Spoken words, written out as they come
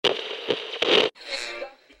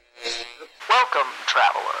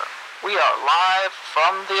traveler. We are live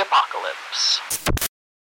from the apocalypse.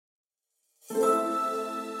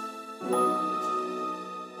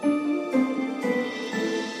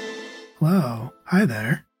 Hello, hi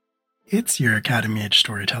there. It's your Academy Age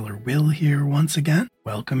storyteller Will here once again,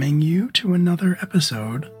 welcoming you to another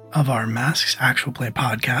episode of our Masks Actual Play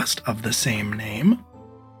podcast of the same name.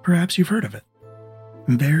 Perhaps you've heard of it.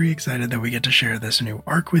 I'm very excited that we get to share this new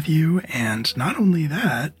arc with you, and not only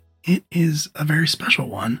that, it is a very special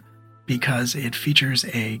one because it features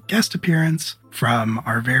a guest appearance from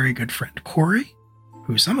our very good friend Cory,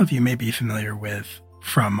 who some of you may be familiar with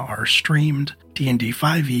from our streamed D&D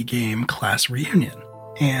 5e game Class Reunion.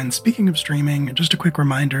 And speaking of streaming, just a quick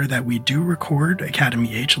reminder that we do record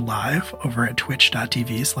Academy H live over at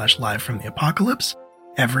twitch.tv/livefromtheapocalypse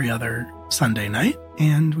every other Sunday night,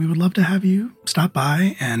 and we would love to have you stop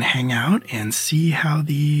by and hang out and see how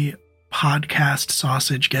the podcast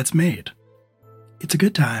sausage gets made. It's a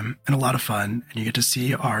good time and a lot of fun, and you get to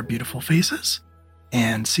see our beautiful faces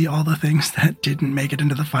and see all the things that didn't make it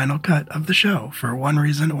into the final cut of the show for one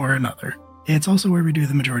reason or another. It's also where we do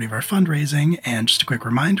the majority of our fundraising, and just a quick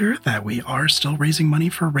reminder that we are still raising money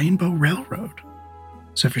for Rainbow Railroad.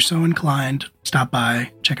 So if you're so inclined, stop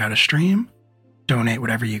by, check out a stream, donate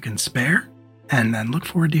whatever you can spare, and then look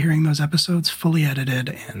forward to hearing those episodes fully edited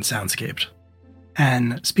and soundscaped.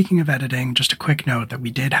 And speaking of editing, just a quick note that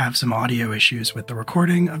we did have some audio issues with the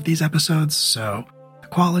recording of these episodes, so the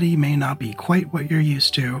quality may not be quite what you're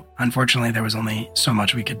used to. Unfortunately, there was only so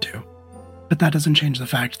much we could do. But that doesn't change the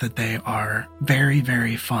fact that they are very,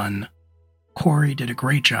 very fun. Cory did a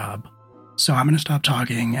great job, so I'm going to stop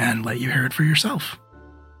talking and let you hear it for yourself.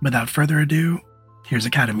 Without further ado, here's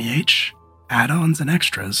Academy H, Add-Ons and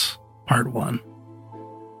Extras, Part 1.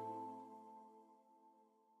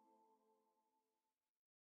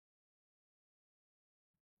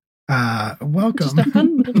 Welcome. Just a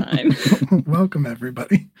fun little time. Welcome,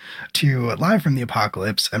 everybody, to Live from the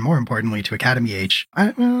Apocalypse, and more importantly, to Academy H.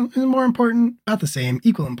 More important, about the same,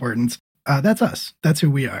 equal importance. That's us. That's who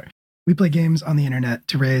we are. We play games on the internet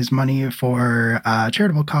to raise money for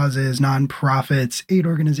charitable causes, nonprofits, aid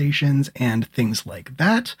organizations, and things like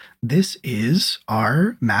that. This is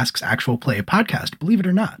our Masks Actual Play podcast, believe it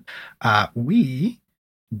or not. We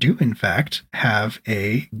do, in fact, have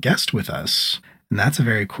a guest with us, and that's a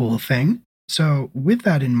very cool thing. So with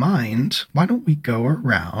that in mind, why don't we go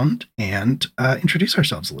around and introduce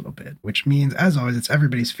ourselves a little bit, which means, as always, it's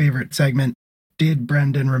everybody's favorite segment. Did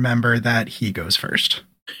Brendan remember that he goes first?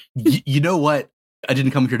 You know what? I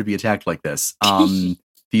didn't come here to be attacked like this.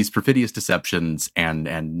 These perfidious deceptions and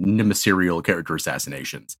nemaserial character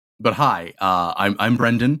assassinations. But hi, I'm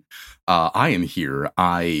Brendan. I am here.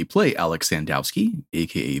 I play Alex Sandowski,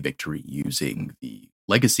 aka Victory, using the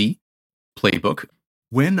Legacy playbook.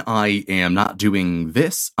 When I am not doing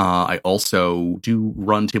this, I also do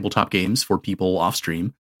run tabletop games for people off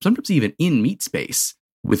stream, sometimes even in Meat Space,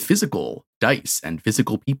 with physical dice and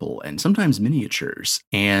physical people and sometimes miniatures.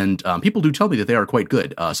 And people do tell me that they are quite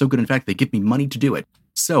good. So good, in fact, they give me money to do it.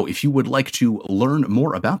 So if you would like to learn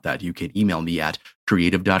more about that, you can email me at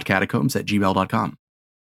creative.catacombs@gmail.com.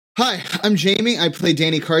 Hi, I'm Jamie. I play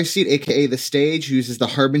Danny Carseat, aka The Stage, who uses the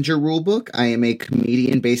Harbinger rulebook. I am a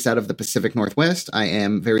comedian based out of the Pacific Northwest. I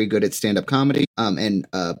am very good at stand-up comedy, and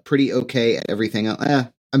pretty okay at everything else.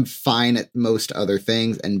 I'm fine at most other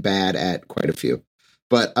things and bad at quite a few.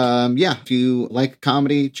 But yeah, if you like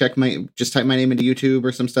comedy, just type my name into YouTube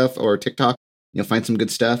or some stuff, or TikTok. You'll find some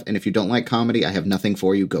good stuff. And if you don't like comedy, I have nothing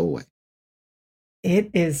for you. Go away.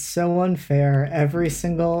 It is so unfair every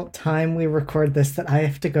single time we record this that I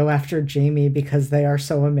have to go after Jamie because they are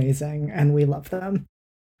so amazing and we love them.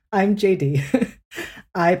 I'm JD.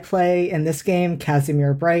 I play in this game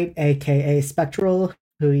Casimir Bright, aka Spectral,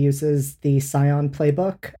 who uses the Scion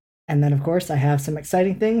playbook. And then, of course, I have some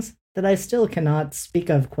exciting things that I still cannot speak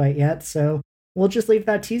of quite yet, so we'll just leave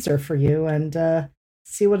that teaser for you and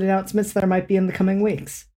see what announcements there might be in the coming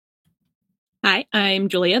weeks. Hi, I'm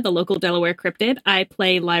Julia, the local Delaware cryptid. I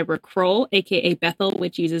play Lyra Kroll, aka Bethel,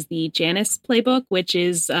 which uses the Janus playbook, which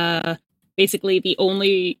is basically the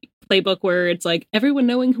only playbook where it's like, everyone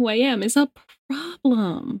knowing who I am is a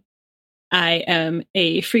problem. I am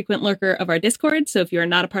a frequent lurker of our Discord, so if you're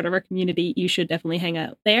not a part of our community, you should definitely hang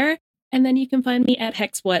out there. And then you can find me at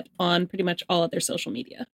HexWhat on pretty much all other social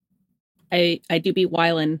media. I do be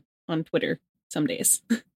wildin' on Twitter some days.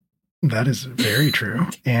 That is very true.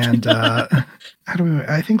 And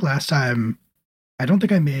I think last time, I don't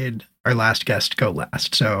think I made our last guest go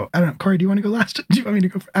last. So I don't know. Cory, do you want to go last? Do you want me to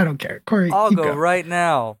go? I don't care. Cory, I'll go right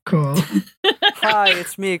now. Cool. Hi,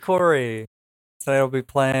 it's me, Cory. Today I'll be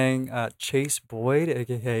playing Chase Boyd,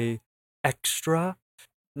 aka extra.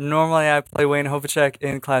 Normally, I play Wayne Hovacek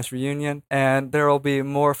in Class Reunion, and there will be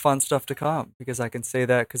more fun stuff to come because I can say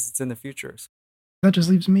that because it's in the futures. That just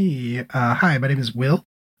leaves me. Hi, my name is Will.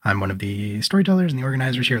 I'm one of the storytellers and the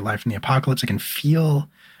organizers here at Live from the Apocalypse. I can feel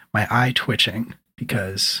my eye twitching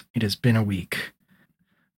because it has been a week.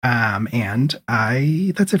 And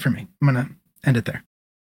that's it for me. I'm going to end it there.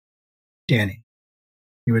 Danny,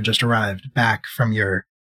 you had just arrived back from your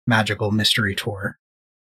magical mystery tour.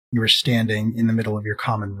 You were standing in the middle of your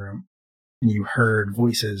common room, and you heard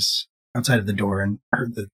voices outside of the door and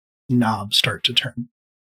heard the knob start to turn.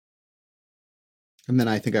 And then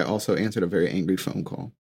I think I also answered a very angry phone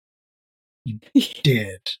call. You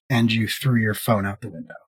did, and you threw your phone out the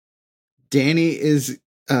window. Danny is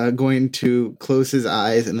going to close his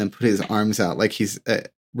eyes and then put his arms out like he's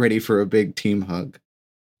ready for a big team hug.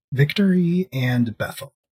 Victory and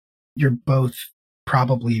Bethel, you're both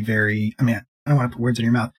probably very, I don't want to put words in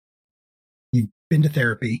your mouth. You've been to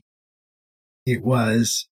therapy. It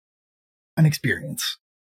was an experience.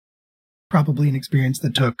 Probably an experience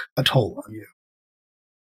that took a toll on you.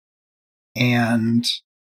 And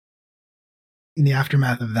in the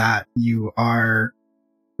aftermath of that, you are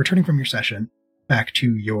returning from your session back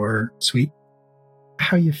to your suite.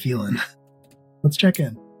 How you feeling? Let's check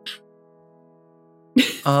in.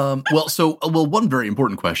 One very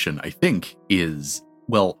important question, I think, is,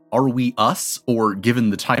 are we us, or given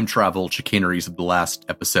the time travel chicaneries of the last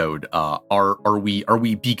episode, are we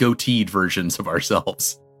begoateed versions of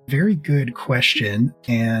ourselves? Very good question,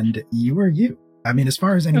 and you are you. As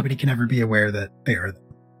far as anybody can ever be aware that they are them.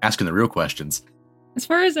 Asking the real questions. As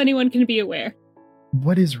far as anyone can be aware.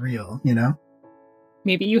 What is real, you know?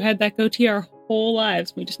 Maybe you had that goatee our whole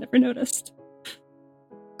lives, we just never noticed.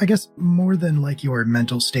 I guess more than like your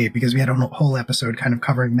mental state, because we had a whole episode kind of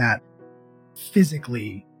covering that.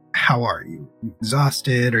 Physically, how are you? Are you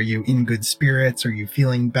exhausted? Are you in good spirits? Are you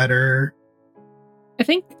feeling better? I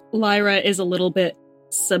think Lyra is a little bit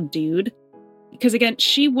subdued because, again,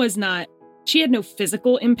 she had no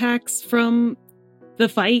physical impacts from the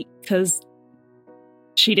fight because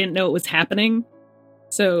she didn't know it was happening.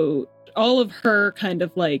 So all of her kind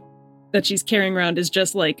of like that she's carrying around is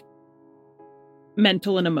just like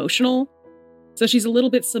mental and emotional. So she's a little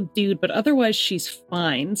bit subdued, but otherwise she's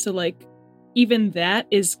fine. So like, even that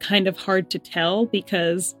is kind of hard to tell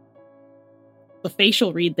because the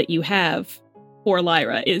facial read that you have for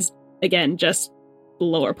Lyra is, again, just the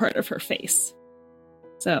lower part of her face.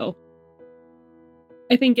 So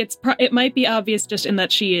I think it might be obvious just in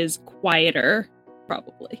that she is quieter,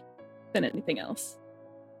 probably, than anything else.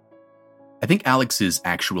 I think Alex is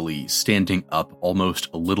actually standing up almost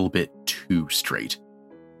a little bit too straight.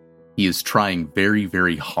 He is trying very,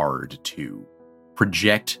 very hard to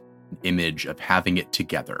project an image of having it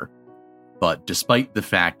together. But despite the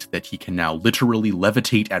fact that he can now literally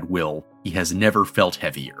levitate at will, he has never felt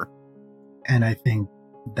heavier. And I think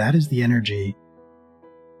that is the energy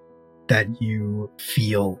that you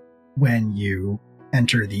feel when you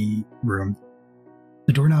enter the room.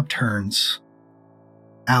 The doorknob turns.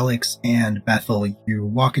 Alex and Bethel, you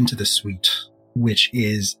walk into the suite, which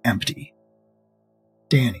is empty.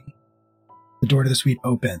 Danny, the door to the suite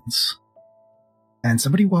opens, and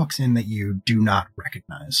somebody walks in that you do not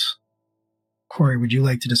recognize. Cory, would you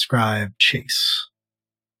like to describe Chase?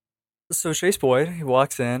 So Chase Boyd, he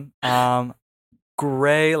walks in,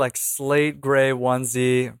 gray, like slate gray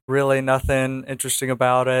onesie, really nothing interesting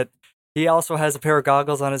about it. He also has a pair of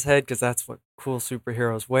goggles on his head because that's what cool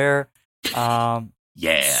superheroes wear.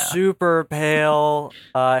 Yeah. Super pale,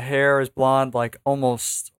 hair is blonde, like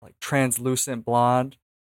almost like translucent blonde.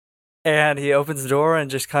 And he opens the door and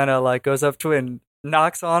just kind of like goes up to it and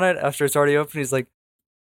knocks on it after it's already open. He's like,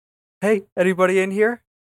 "Hey, anybody in here?"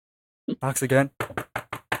 Knocks again.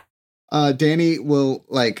 Danny will,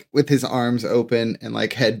 like, with his arms open and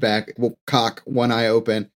like head back, will cock one eye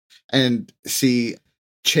open and see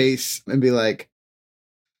Chase and be like,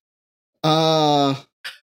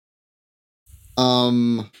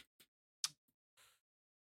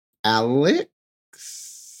 Alex,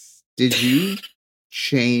 did you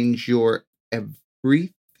change your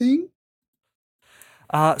everything?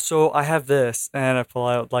 So I have this, and I pull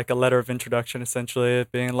out like a letter of introduction, essentially,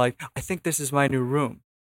 being like, "I think this is my new room."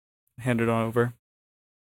 Hand it on over.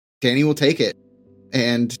 Danny will take it.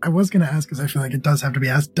 And I was going to ask, because I feel like it does have to be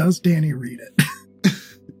asked, does Danny read it?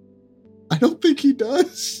 I don't think he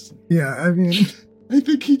does. Yeah, I mean, I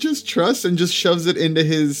think he just trusts and just shoves it into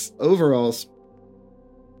his overalls.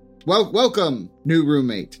 Well, welcome, new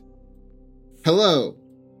roommate. Hello,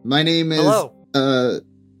 my name is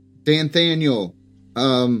Danthaniel.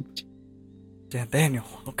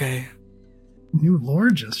 Danthaniel, okay. New lore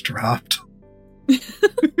just dropped.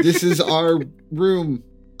 This is our room.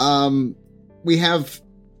 We have...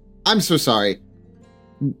 I'm so sorry.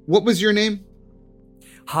 What was your name?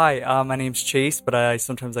 Hi, my name's Chase, but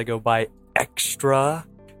sometimes I go by Extra.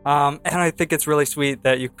 And I think it's really sweet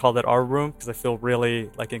that you called it our room because I feel really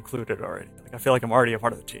included already. I feel like I'm already a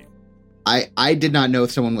part of the team. I did not know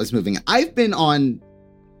if someone was moving. I've been on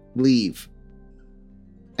leave,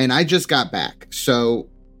 and I just got back. So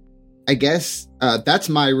I guess that's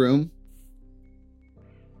my room,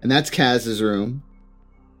 and that's Kaz's room,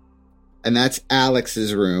 and that's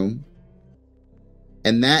Alex's room,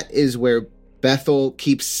 and that is where Bethel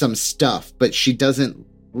keeps some stuff, but she doesn't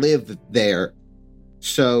live there.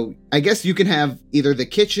 So I guess you can have either the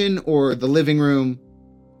kitchen or the living room.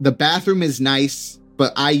 The bathroom is nice,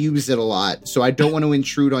 but I use it a lot, so I don't want to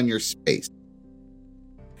intrude on your space.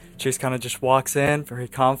 Chase kind of just walks in, very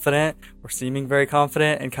confident, or seeming very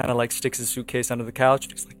confident, and kind of sticks his suitcase under the couch.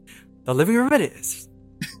 Just the living room it is.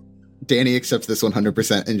 Danny accepts this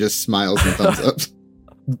 100% and just smiles and thumbs up.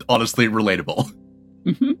 Honestly, relatable.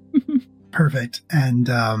 Perfect. And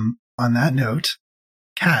on that note,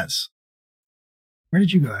 Kaz, where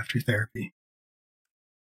did you go after therapy?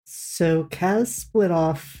 So Kaz split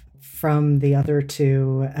off from the other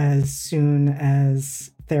two as soon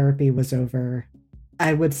as therapy was over.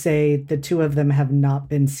 I would say the two of them have not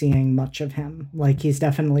been seeing much of him. He's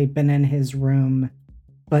definitely been in his room,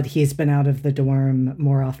 but he's been out of the dorm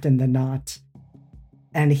more often than not.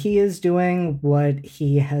 And he is doing what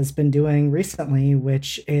he has been doing recently,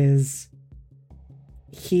 which is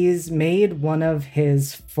he's made one of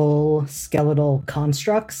his full skeletal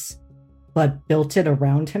constructs, but built it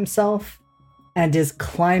around himself and is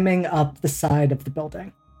climbing up the side of the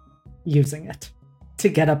building, using it to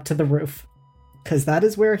get up to the roof. Because that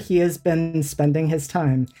is where he has been spending his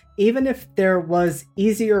time. Even if there was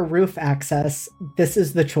easier roof access, this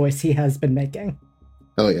is the choice he has been making.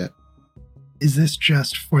 Oh, yeah. Is this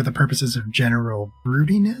just for the purposes of general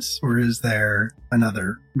broodiness, or is there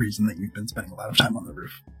another reason that you've been spending a lot of time on the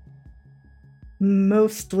roof?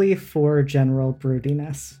 Mostly for general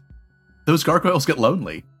broodiness. Those gargoyles get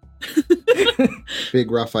lonely. Big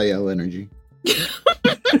Raphael energy.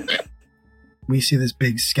 We see this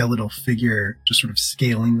big skeletal figure just sort of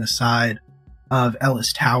scaling the side of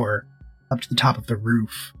Ellis Tower up to the top of the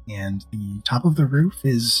roof. And the top of the roof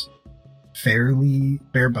is fairly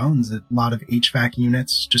bare bones. A lot of HVAC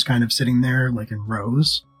units just kind of sitting there in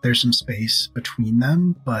rows. There's some space between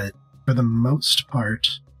them, but for the most part,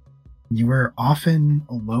 you are often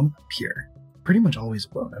alone up here. Pretty much always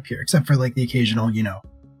alone up here, except for the occasional,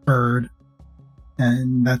 bird.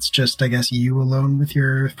 And that's just, I guess, you alone with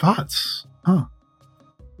your thoughts. Huh.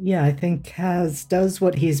 Yeah, I think Kaz does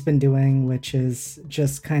what he's been doing, which is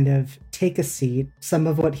just kind of take a seat. Some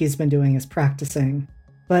of what he's been doing is practicing.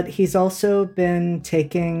 But he's also been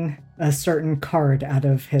taking a certain card out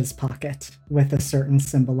of his pocket with a certain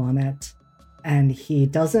symbol on it. And he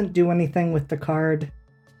doesn't do anything with the card.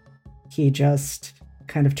 He just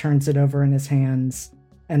kind of turns it over in his hands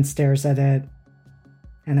and stares at it.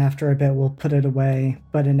 And after a bit, will put it away,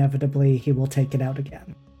 but inevitably he will take it out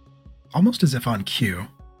again. Almost as if on cue,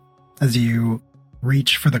 as you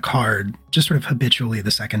reach for the card, just sort of habitually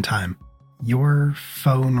the second time, your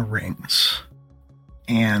phone rings.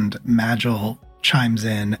 And Magil chimes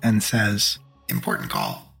in and says, "Important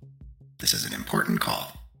call. This is an important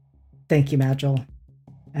call." Thank you, Magil.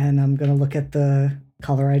 And I'm going to look at the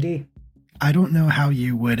caller ID. I don't know how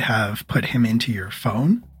you would have put him into your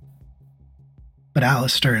phone, but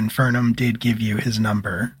Alistair Infernum did give you his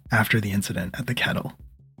number after the incident at the kettle.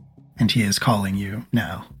 And he is calling you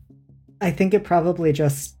now. I think it probably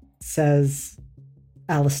just says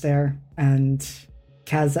Alistair, and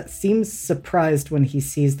Kaz seems surprised when he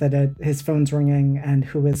sees that his phone's ringing and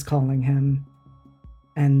who is calling him.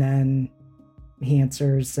 And then he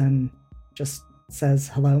answers and just says,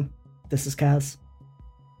 "Hello, this is Kaz."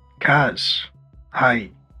 Kaz, hi.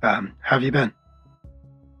 How have you been?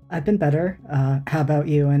 I've been better. How about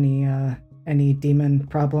you? Any demon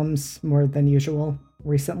problems more than usual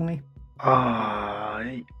recently?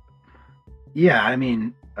 Yeah, I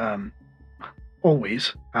mean,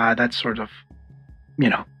 always. That's sort of,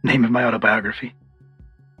 name of my autobiography.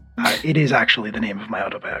 It is actually the name of my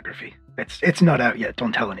autobiography. It's not out yet.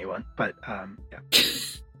 Don't tell anyone. But yeah.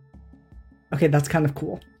 Okay, that's kind of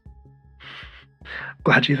cool.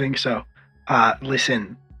 Glad you think so.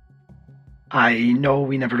 Listen, I know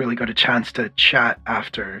we never really got a chance to chat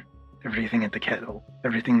after everything at the kettle,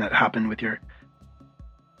 everything that happened with your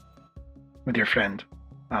friend.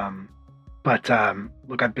 But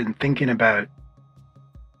look, I've been thinking about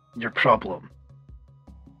your problem.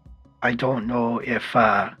 I don't know if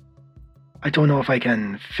I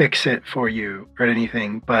can fix it for you or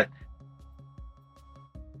anything, but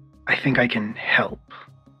I think I can help.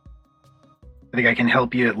 I think I can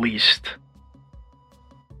help you at least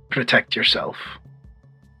protect yourself.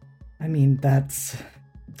 I mean, that's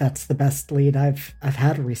the best lead I've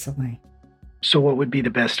had recently. So what would be the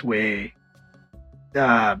best way?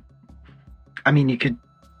 I mean, you could...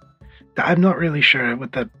 I'm not really sure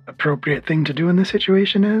what the appropriate thing to do in this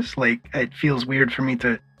situation is. Like, it feels weird for me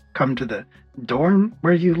to come to the dorm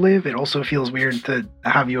where you live. It also feels weird to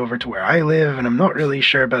have you over to where I live, and I'm not really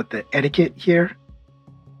sure about the etiquette here.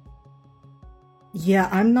 Yeah,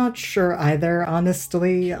 I'm not sure either,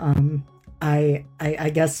 honestly.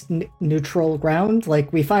 I guess neutral ground,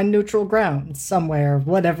 like we find neutral ground somewhere,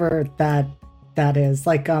 whatever that is,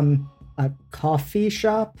 like a coffee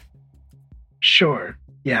shop. Sure.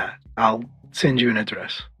 Yeah, I'll send you an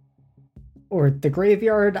address. Or the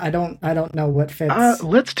graveyard. I don't know what fits.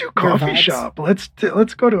 Let's do coffee shop. Let's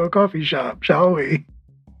go to a coffee shop, shall we?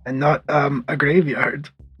 And not a graveyard.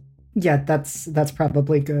 Yeah, that's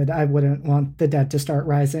probably good. I wouldn't want the dead to start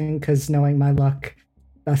rising, because knowing my luck,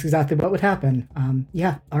 that's exactly what would happen.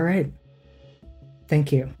 Yeah, all right.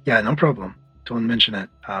 Thank you. Yeah, no problem. Don't mention it.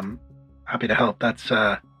 Happy to help. That's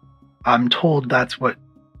I'm told that's what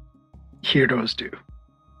heroes do.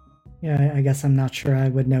 Yeah, I guess I'm not sure I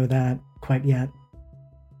would know that quite yet.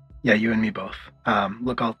 Yeah, you and me both.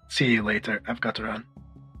 Look, I'll see you later. I've got to run.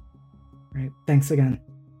 Right. Thanks again.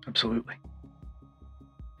 Absolutely.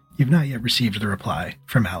 You've not yet received the reply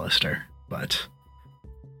from Alistair, but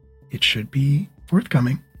it should be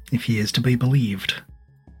forthcoming if he is to be believed.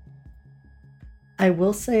 I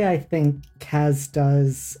will say I think Kaz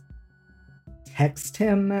does text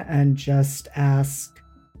him and just ask,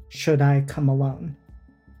 should I come alone?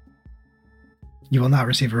 You will not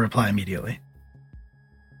receive a reply immediately.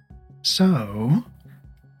 So,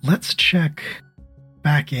 let's check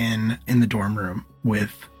back in the dorm room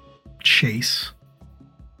with Chase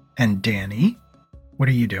and Danny. What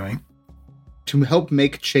are you doing? To help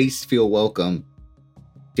make Chase feel welcome,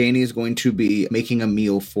 Danny is going to be making a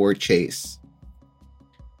meal for Chase.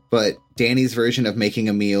 But Danny's version of making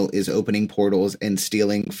a meal is opening portals and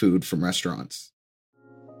stealing food from restaurants.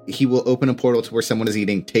 He will open a portal to where someone is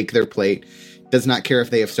eating, take their plate, does not care if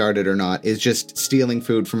they have started or not, is just stealing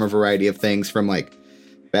food from a variety of things, from like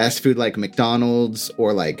fast food like McDonald's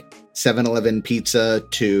or like 7-Eleven pizza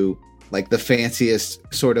to like the fanciest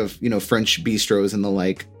sort of, French bistros and the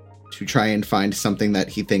like, to try and find something that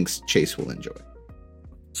he thinks Chase will enjoy.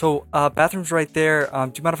 So, bathroom's right there.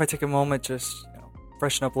 Do you mind if I take a moment, just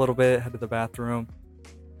freshen up a little bit, head to the bathroom,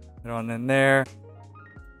 get on in there,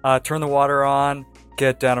 turn the water on,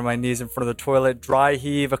 get down on my knees in front of the toilet, dry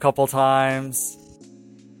heave a couple times,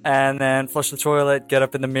 and then flush the toilet, get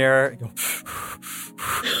up in the mirror, and go,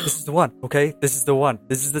 this is the one, okay? This is the one.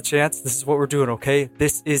 This is the chance. This is what we're doing, okay?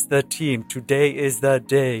 This is the team. Today is the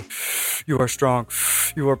day. You are strong.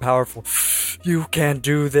 You are powerful. You can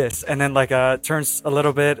do this. And then turns a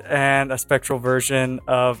little bit, and a spectral version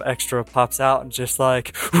of Extra pops out and just high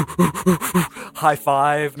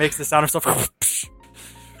five, makes the sound of stuff.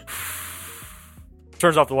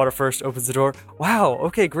 Turns off the water first, opens the door. Wow,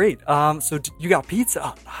 okay, great. So you got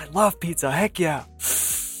pizza? I love pizza. Heck yeah.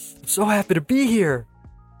 I'm so happy to be here.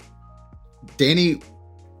 Danny,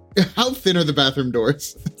 how thin are the bathroom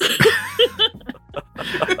doors?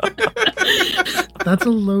 That's a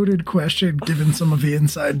loaded question given some of the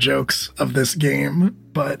inside jokes of this game,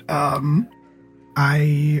 but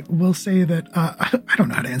I will say that I don't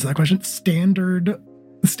know how to answer that question.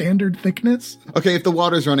 Standard thickness? Okay, if the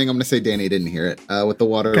water's running, I'm going to say Danny didn't hear it. With the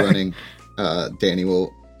water running, Danny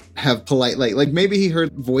will have polite, like maybe he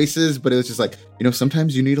heard voices, but it was just like,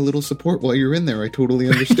 sometimes you need a little support while you're in there. I totally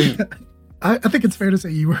understand. I think it's fair to say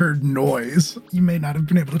you heard noise. You may not have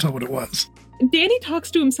been able to tell what it was. Danny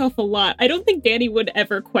talks to himself a lot. I don't think Danny would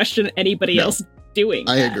ever question anybody else doing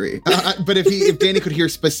that. I agree. But if Danny could hear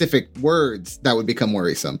specific words, that would become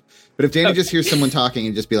worrisome. But if Danny just hears someone talking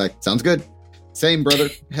and just be like, sounds good. Same, brother.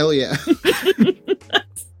 Hell yeah.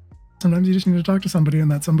 Sometimes you just need to talk to somebody, and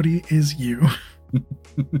that somebody is you.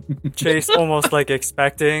 Chase, almost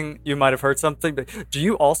expecting you might have heard something. But do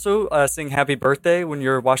you also sing happy birthday when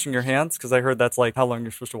you're washing your hands? Because I heard that's how long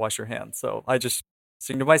you're supposed to wash your hands. So I just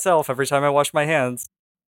sing to myself every time I wash my hands.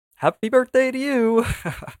 Happy birthday to you.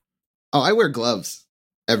 Oh, I wear gloves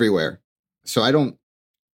everywhere. So I don't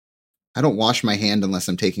wash my hand unless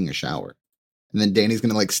I'm taking a shower. And then Danny's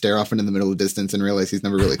going to stare off into the middle of the distance and realize he's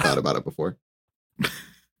never really thought about it before.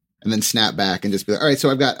 and then snap back and just be like, all right, so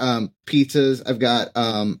I've got pizzas. I've got,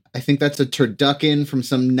 I think that's a turducken from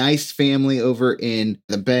some nice family over in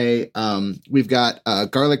the Bay. We've got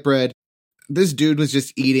garlic bread. This dude was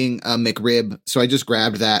just eating a McRib, so I just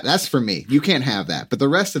grabbed that. That's for me. You can't have that. But the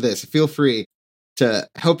rest of this, feel free to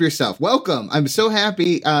help yourself. Welcome. I'm so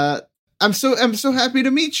happy. I'm so happy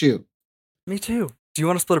to meet you. Me too. Do you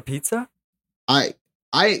want to split a pizza?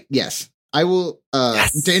 Yes. I will.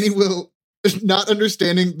 Yes. Danny will, not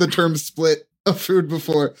understanding the term split of food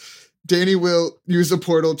before, Danny will use a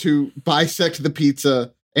portal to bisect the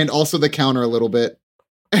pizza and also the counter a little bit,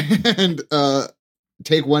 and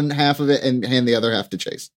take one half of it and hand the other half to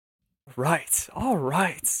Chase. Right. All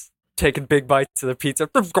right. Taking big bites of the pizza.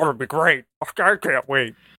 This is gonna be great. I can't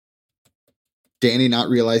wait. Danny, not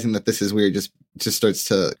realizing that this is weird, just starts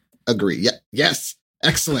to agree. Yeah. Yes.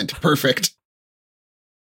 Excellent. Perfect.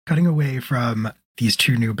 Cutting away from these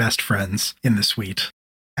two new best friends in the suite,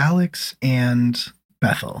 Alex and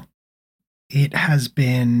Bethel. It has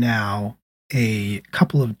been now a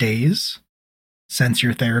couple of days since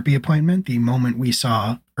your therapy appointment. The moment we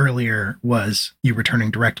saw earlier was you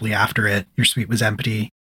returning directly after it. Your suite was empty.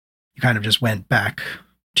 You kind of just went back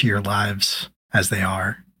to your lives as they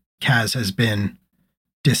are. Kaz has been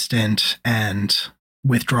distant and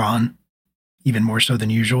withdrawn, even more so than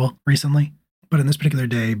usual recently. But in this particular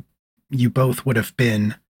day, you both would have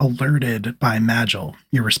been alerted by Magil,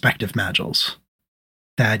 your respective Magils,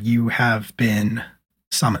 that you have been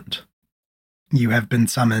summoned. You have been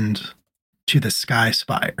summoned to the Sky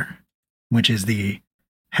Spire, which is the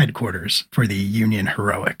headquarters for the Union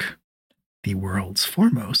Heroic, the world's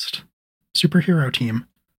foremost superhero team,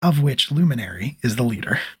 of which Luminary is the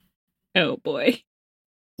leader. Oh boy.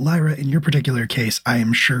 Lyra, in your particular case, I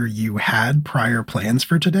am sure you had prior plans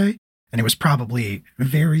for today, and it was probably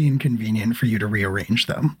very inconvenient for you to rearrange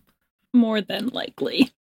them. More than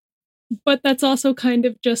likely. But that's also kind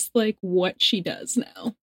of just like what she does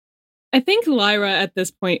now. I think Lyra at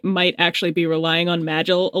this point might actually be relying on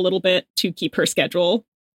Magil a little bit to keep her schedule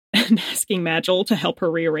and asking Magil to help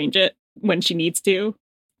her rearrange it when she needs to.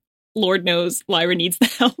 Lord knows Lyra needs the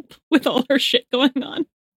help with all her shit going on.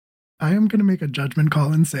 I am going to make a judgment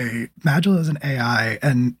call and say Magil is an AI,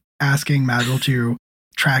 and asking Magil to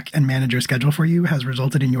track and manage your schedule for you has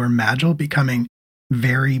resulted in your Magil becoming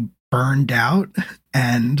very burned out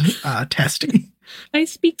and testy. I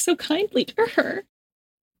speak so kindly to her.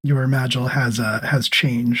 Your Magil has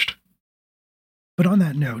changed. But on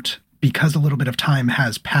that note, because a little bit of time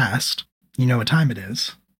has passed, you know what time it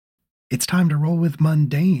is. It's time to roll with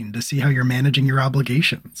mundane to see how you're managing your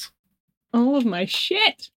obligations. All of my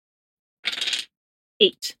shit.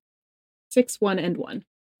 8. 6, 1, and 1.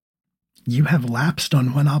 You have lapsed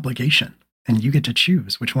on one obligation, and you get to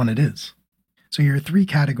choose which one it is. So your 3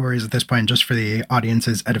 categories at this point, just for the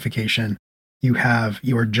audience's edification. You have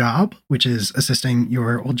your job, which is assisting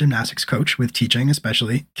your old gymnastics coach with teaching,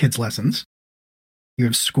 especially kids' lessons. You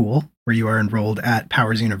have school, where you are enrolled at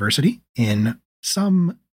Powers University in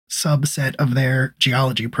some subset of their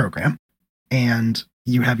geology program. And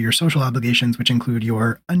you have your social obligations, which include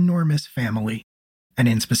your enormous family, and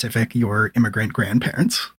in specific, your immigrant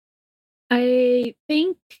grandparents. I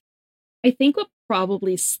think what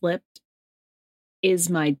probably slipped is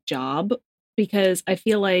my job, because I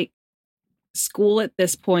feel like school at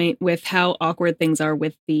this point, with how awkward things are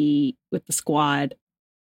with the squad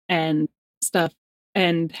and stuff,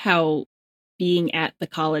 and how being at the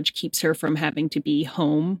college keeps her from having to be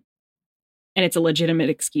home, and it's a legitimate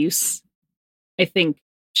excuse. I think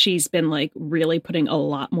she's been like really putting a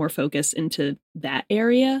lot more focus into that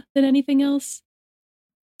area than anything else.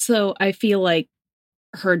 So I feel like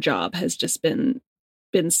her job has just been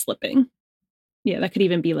slipping. Yeah, that could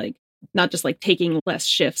even be like not just like taking less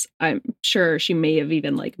shifts. I'm sure she may have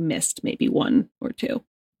even like missed maybe 1 or 2.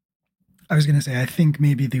 I was going to say, I think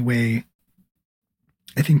maybe the way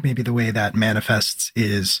that manifests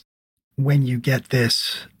is when you get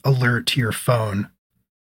this alert to your phone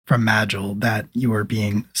from Magil that you are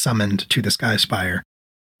being summoned to the Sky Spire.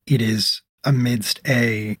 It is amidst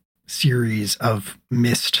a series of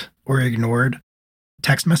missed or ignored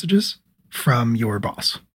text messages from your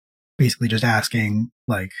boss. Basically just asking,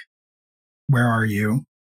 like, where are you?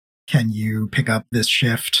 Can you pick up this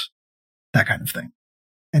shift? That kind of thing.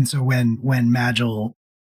 And so when Magil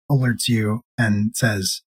alerts you and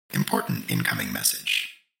says, important incoming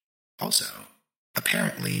message. Also,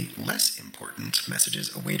 apparently less important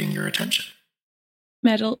messages awaiting your attention.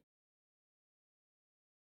 Magil,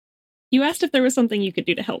 you asked if there was something you could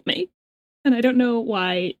do to help me. And I don't know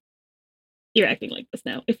why You're acting like this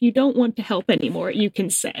now. If you don't want to help anymore, you can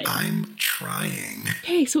say. I'm trying.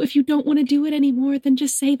 Okay, so if you don't want to do it anymore, then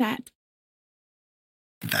just say that.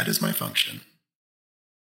 That is my function.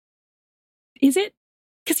 Is it?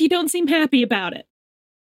 Because you don't seem happy about it.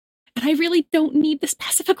 And I really don't need this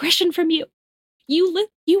passive aggression from you. You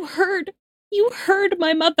heard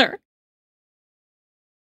my mother.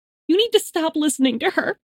 You need to stop listening to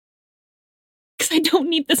her. Because I don't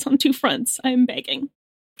need this on two fronts. I'm begging.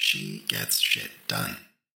 She gets shit done.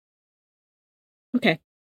 Okay.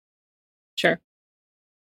 Sure.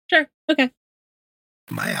 Okay.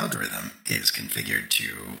 My algorithm is configured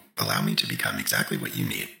to allow me to become exactly what you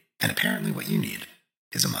need. And apparently what you need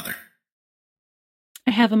is a mother.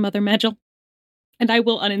 I have a mother, Magil. And I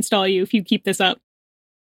will uninstall you if you keep this up.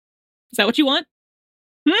 Is that what you want?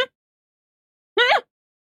 I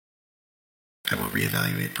will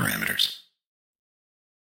reevaluate parameters.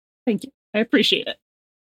 Thank you. I appreciate it.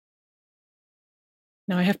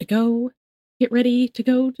 Now I have to go get ready to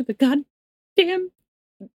go to the goddamn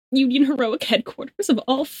Union Heroic headquarters of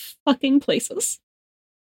all fucking places.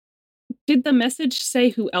 Did the message say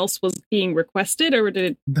who else was being requested, or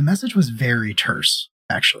did it... The message was very terse,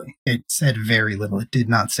 actually. It said very little. It did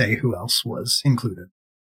not say who else was included.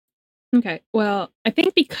 Okay, well, I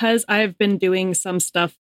think because I've been doing some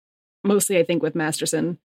stuff, mostly I think with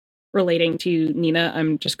Masterson, relating to Nina,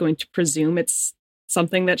 I'm just going to presume it's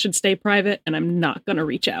something that should stay private, and I'm not going to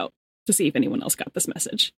reach out to see if anyone else got this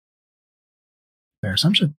message. Fair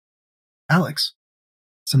assumption. Alex,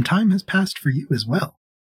 some time has passed for you as well.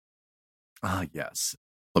 Yes.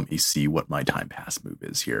 Let me see what my time pass move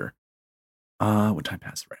is here. What time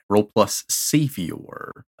pass? Right. Roll plus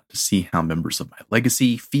Savior to see how members of my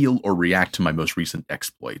legacy feel or react to my most recent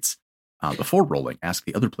exploits. Before rolling, ask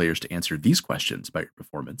the other players to answer these questions about your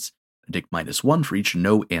performance and take -1 for each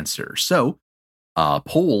no answer. So,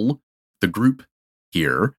 poll the group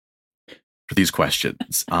here for these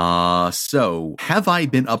questions. So, have I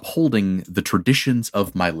been upholding the traditions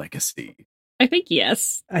of my legacy? I think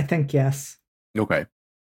yes. I think yes. Okay,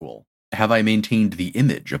 cool. Have I maintained the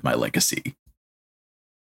image of my legacy?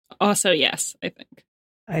 Also yes, I think.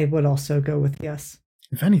 I would also go with yes.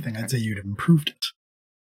 If anything, I'd say you'd have improved it.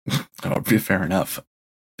 Oh, fair enough.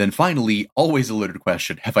 Then finally, always a loaded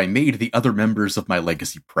question, have I made the other members of my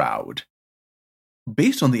legacy proud?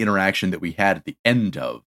 Based on the interaction that we had at the end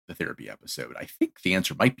of the therapy episode, I think the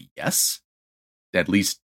answer might be yes. At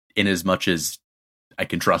least in as much as I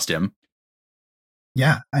can trust him.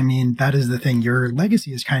 Yeah, I mean, that is the thing. Your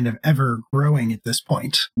legacy is kind of ever growing at this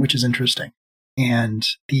point, which is interesting. And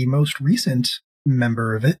the most recent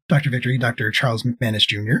member of it, Dr. Victory, Dr. Charles McManus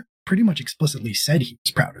Jr., pretty much explicitly said he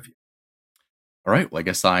was proud of you. All right, well, I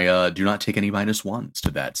guess I do not take any -1s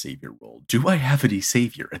to that savior roll. Do I have any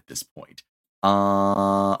savior at this point?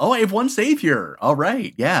 I have 1 savior. All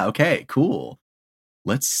right, yeah, okay, cool.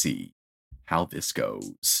 Let's see how this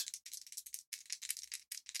goes.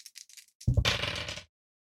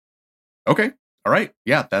 Okay, all right,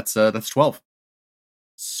 yeah, that's 12.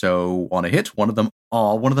 So on a hit, one of them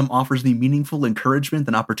offers me meaningful encouragement,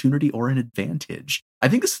 an opportunity, or an advantage. I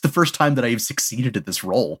think this is the first time that I have succeeded at this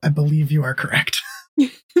roll. I believe you are correct.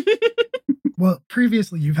 Well,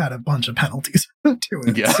 previously you've had a bunch of penalties to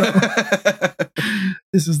it. Yeah. So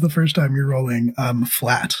this is the first time you're rolling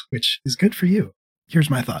flat, which is good for you.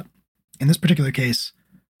 Here's my thought. In this particular case,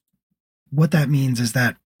 what that means is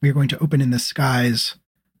that we're going to open in the skies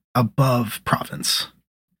above Province.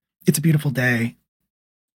 It's a beautiful day.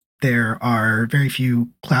 There are very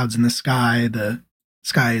few clouds in the sky. The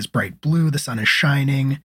sky is bright blue. The sun is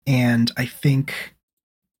shining. And I think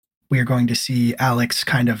we're going to see Alex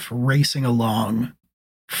kind of racing along,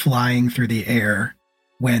 flying through the air,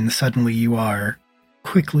 when suddenly you are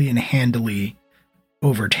quickly and handily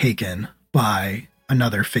overtaken by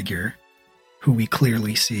another figure who we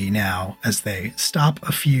clearly see now as they stop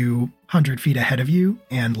a few 100 feet ahead of you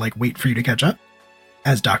and wait for you to catch up,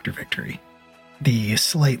 as Dr. Victory, the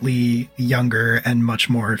slightly younger and much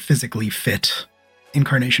more physically fit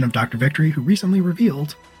incarnation of Dr. Victory, who recently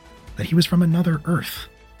revealed that he was from another Earth.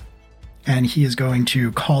 And he is going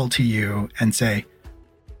to call to you and say,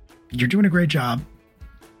 you're doing a great job.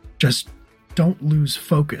 Just don't lose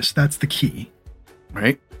focus. That's the key.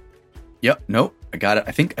 Right? Yep. Nope. I got it.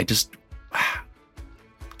 I think I just...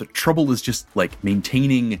 The trouble is just,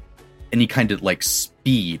 maintaining any kind of,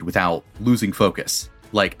 speed without losing focus.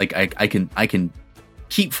 I can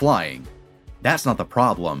keep flying. That's not the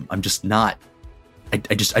problem. I'm just not...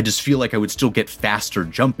 I just feel like I would still get faster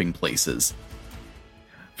jumping places.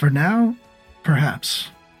 For now, perhaps.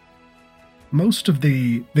 Most of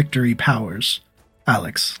the victory powers,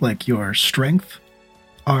 Alex, like your strength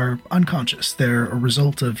are unconscious. They're a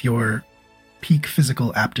result of your peak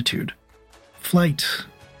physical aptitude. Flight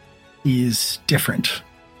is different.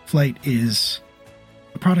 Flight is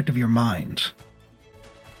a product of your mind.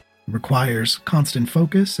 It requires constant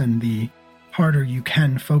focus, and the harder you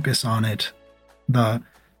can focus on it, the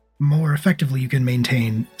more effectively you can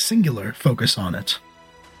maintain singular focus on it.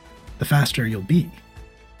 The faster you'll be,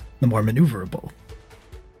 the more maneuverable.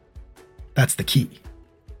 That's the key.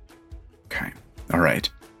 Okay. All right.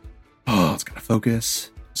 Oh, it's gotta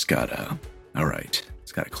focus. It's gotta... All right.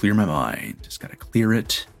 It's gotta clear my mind. It's gotta clear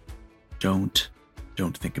it. Don't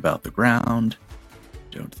think about the ground.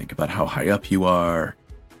 Don't think about how high up you are.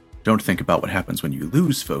 Don't think about what happens when you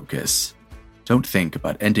lose focus. Don't think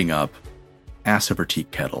about ending up ass over tea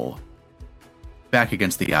kettle, back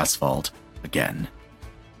against the asphalt again.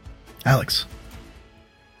 Alex.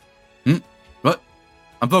 What?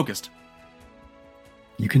 I'm focused.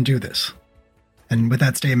 You can do this. And with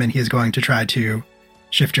that statement, he is going to try to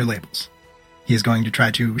shift your labels. He is going to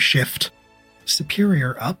try to shift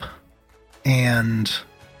superior up and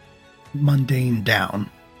mundane down.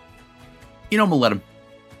 You know, I'm gonna let him.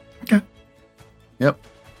 Okay. Yep.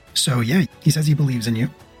 So, yeah, he says he believes in you.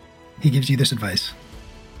 He gives you this advice.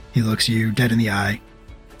 He looks you dead in the eye,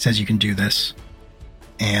 says you can do this,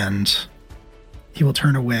 and he will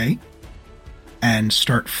turn away and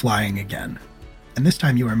start flying again. And this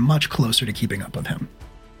time you are much closer to keeping up with him.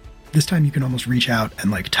 This time you can almost reach out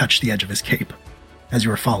and, touch the edge of his cape as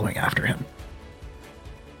you are following after him.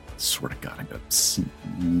 Swear to God, I'm gonna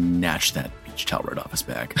snatch that beach towel right off his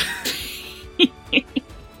back.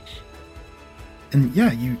 And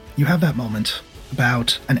yeah, you have that moment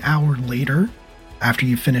about an hour later, after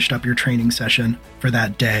you finished up your training session for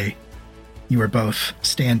that day. You are both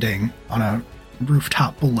standing on a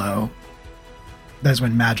rooftop below. That is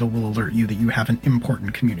when Magil will alert you that you have an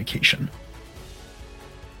important communication.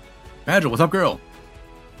 Magil, what's up, girl?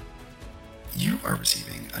 You are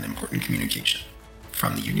receiving an important communication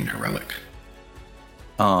from the Union Heroic.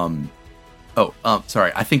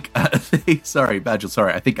 Sorry. I think, sorry, Badgel,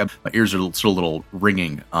 sorry. I think my ears are still a little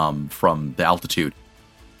ringing, from the altitude.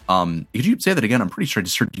 Could you say that again? I'm pretty sure I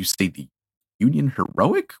just heard you say the Union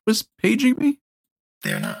Heroic was paging me?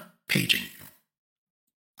 They are not paging you.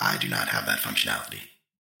 I do not have that functionality.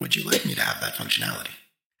 Would you like me to have that functionality?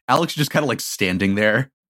 Alex just kind of standing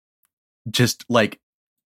there, just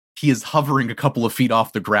he is hovering a couple of feet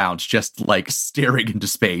off the ground, just staring into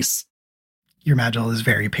space. Your Magil is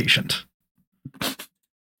very patient.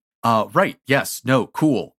 Right. Yes. No.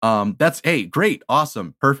 Cool. That's, hey, great.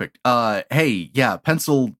 Awesome. Perfect. Hey, yeah,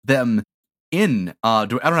 pencil them in. I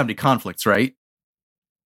don't have any conflicts, right?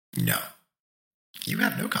 No. You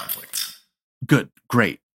have no conflicts. Good.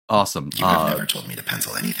 Great. Awesome. You have never told me to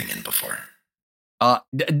pencil anything in before. No,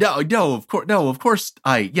 of course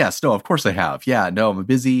I have. Yeah, no, I'm a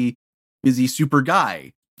busy super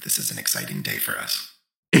guy. This is an exciting day for us.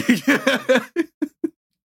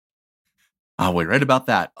 Oh, wait, right about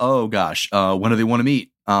that. Oh gosh. When do they want to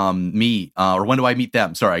meet? Me. Or when do I meet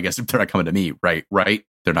them? Sorry, I guess if they're not coming to me, right?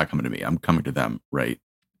 They're not coming to me. I'm coming to them, right?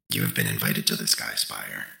 You have been invited to the Sky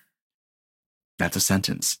Spire. That's a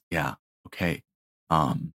sentence. Yeah. Okay.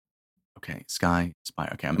 Okay. Sky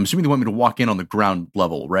Spire. Okay. I'm assuming they want me to walk in on the ground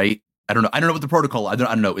level, right? I don't know what the protocol. I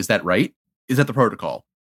don't know. Is that right? Is that the protocol?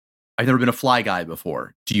 I've never been a fly guy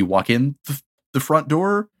before. Do you walk in the front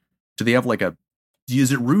door? Do they have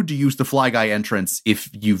is it rude to use the fly guy entrance if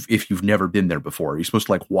you've never been there before? Are you supposed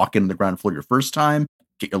to walk in on the ground floor your first time,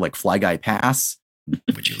 get your fly guy pass?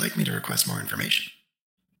 Would you like me to request more information?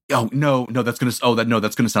 Oh no, that's gonna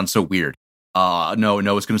sound so weird.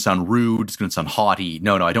 No, it's gonna sound rude. It's gonna sound haughty.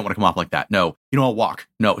 No, I don't want to come off like that. No, I'll walk.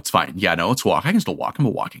 No, it's fine. Yeah, no, let's walk. I can still walk. I'm a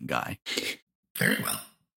walking guy. Very well.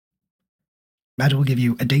 Magil will give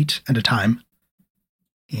you a date and a time,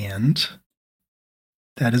 and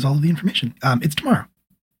that is all of the information. It's tomorrow.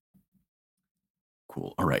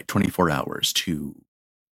 Cool. All right, 24 hours to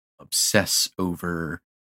obsess over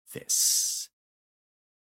this.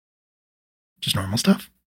 Just normal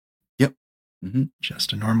stuff? Yep. Mm-hmm.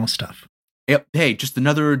 Just a normal stuff. Yep. Hey, just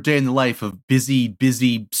another day in the life of busy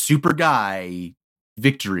super guy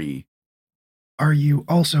Victory. Are you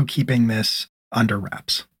also keeping this under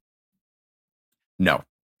wraps? No.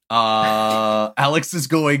 Alex is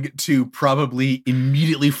going to probably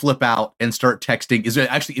immediately flip out and start texting. Is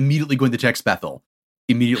actually immediately going to text Bethel.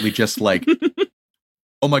 Immediately just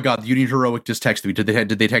oh my God, the Union Heroic just texted me. Did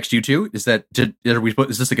they text you too? Is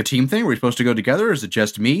this a team thing? Are we supposed to go together? Or is it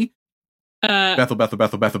just me? Bethel.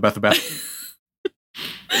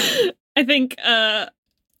 I think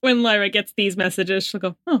when Lyra gets these messages, she'll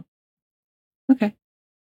go, oh, okay.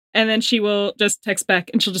 And then she will just text back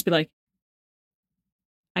and she'll just be like,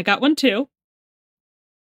 I got one too.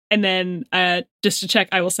 And then just to check,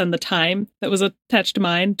 I will send the time that was attached to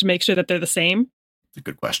mine to make sure that they're the same. It's a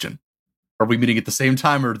good question. Are we meeting at the same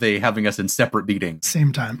time, or are they having us in separate meetings?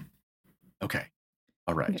 Same time. Okay.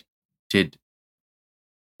 All right. Okay.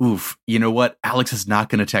 You know what? Alex is not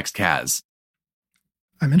going to text Kaz.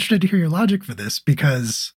 I'm interested to hear your logic for this,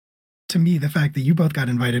 because to me, the fact that you both got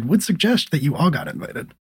invited would suggest that you all got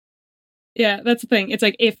invited. Yeah, that's the thing. It's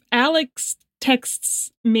like, if Alex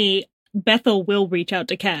texts me, Bethel will reach out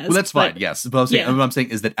to Kaz. Well, that's fine, yes. But what I'm saying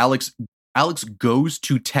is that Alex goes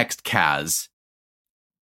to text Kaz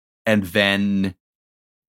and then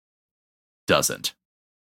doesn't.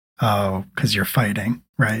 Oh, because you're fighting,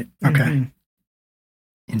 right? Okay. Mm-hmm.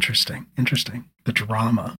 Interesting. The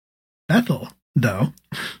drama. Bethel, though,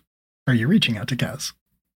 are you reaching out to Kaz?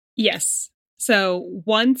 Yes. So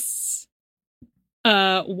once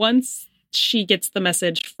she gets the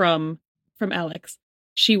message from Alex,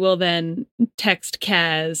 she will then text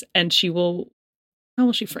Kaz, and she will, how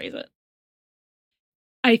will she phrase it?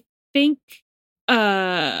 I think,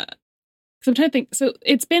 because I'm trying to think. So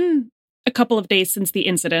it's been a couple of days since the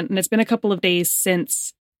incident, and it's been a couple of days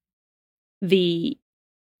since the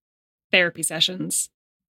therapy sessions.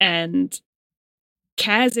 And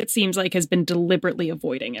Kaz, it seems like, has been deliberately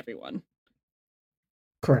avoiding everyone.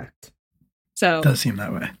 Correct. So It does seem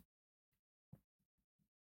that way.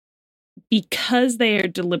 Because they are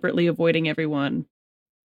deliberately avoiding everyone,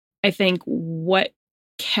 I think what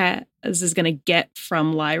Kaz is going to get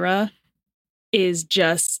from Lyra is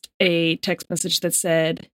just a text message that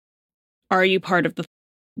said, are you part of the,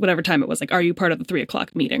 whatever time it was, like, are you part of the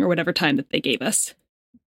 3:00 meeting, or whatever time that they gave us?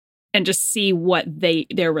 And just see what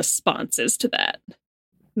their response is to that.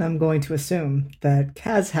 And I'm going to assume that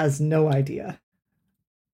Kaz has no idea.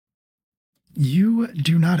 You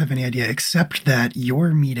do not have any idea, except that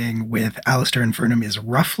your meeting with Alistair and Fernum is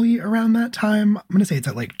roughly around that time. I'm going to say it's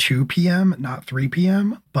at like 2 p.m., not 3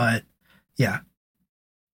 p.m., but yeah.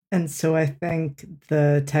 And so I think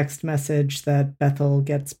the text message that Bethel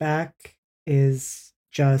gets back is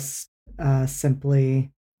just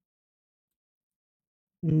simply,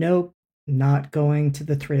 nope, not going to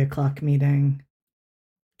the 3:00 meeting.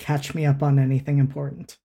 Catch me up on anything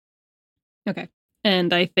important. Okay.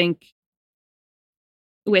 And I think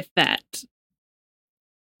with that,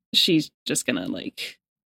 she's just gonna like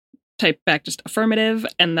type back just affirmative,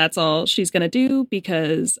 and that's all she's gonna do,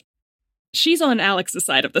 because she's on Alex's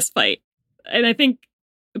side of this fight. And I think,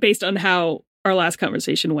 based on how our last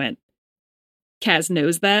conversation went, Kaz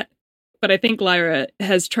knows that. But I think Lyra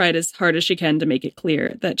has tried as hard as she can to make it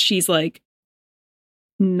clear that she's like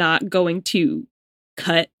not going to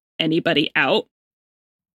cut anybody out.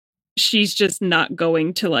 She's just not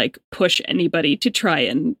going to like push anybody to try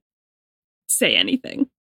and say anything.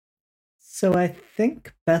 So I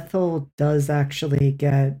think Bethel does actually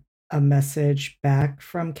get a message back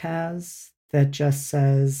from Kaz that just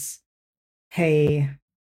says, hey,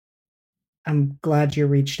 I'm glad you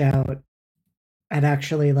reached out. I'd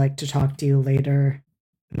actually like to talk to you later.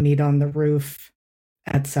 Meet on the roof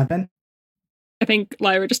at 7. I think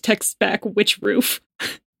Lyra just texts back, which roof?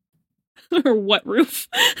 Or what roof?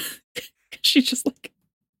 She's just like,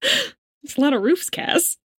 there's a lot of roofs,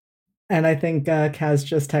 Kaz. And I think Kaz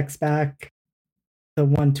just texts back, the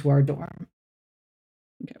one to our dorm.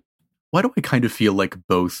 Okay. Why do I kind of feel like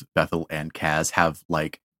both Bethel and Kaz have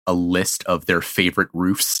like a list of their favorite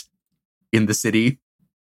roofs in the city?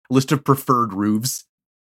 A list of preferred roofs?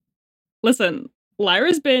 Listen,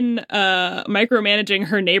 Lyra's been micromanaging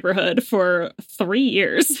her neighborhood for 3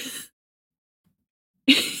 years.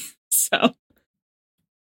 So.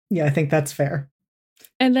 Yeah, I think that's fair.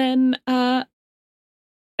 And then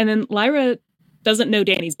Lyra doesn't know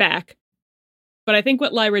Danny's back. But I think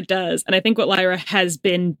what Lyra does, and I think what Lyra has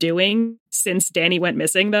been doing since Danny went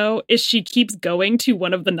missing, though, is she keeps going to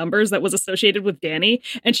one of the numbers that was associated with Danny,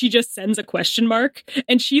 and she just sends a question mark,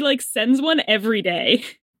 and she, like, sends one every day.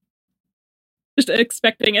 Just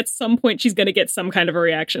expecting at some point she's going to get some kind of a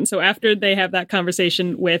reaction. So after they have that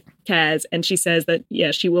conversation with Kaz, and she says that,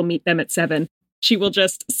 yeah, she will meet them at 7, she will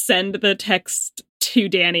just send the text to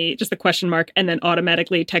Danny, just a question mark, and then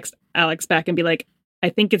automatically text Alex back and be like, I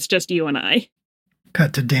think it's just you and I.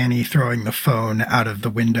 Cut to Danny throwing the phone out of the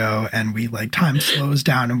window, and we like time slows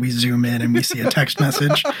down and we zoom in and we see a text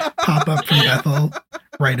message pop up from Bethel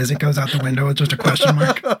right as it goes out the window with just a question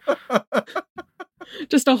mark.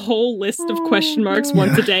 Just a whole list of question marks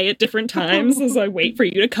once a day at different times as I wait for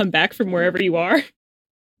you to come back from wherever you are.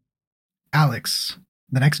 Alex,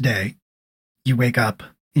 the next day, you wake up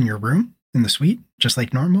in your room in the suite, just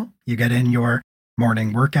like normal. You get in your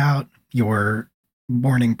morning workout, your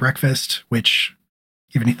morning breakfast, which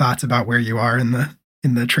you have any thoughts about where you are in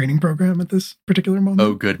the training program at this particular moment?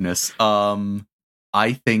 Oh, goodness.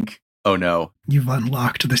 I think, oh no. You've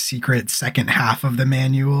unlocked the secret second half of the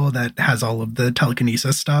manual that has all of the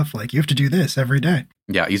telekinesis stuff. Like, you have to do this every day.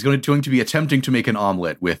 Yeah, he's going to be attempting to make an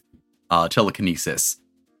omelet with telekinesis.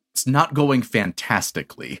 It's not going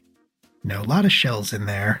fantastically. No, a lot of shells in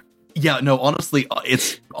there. Yeah, no, honestly,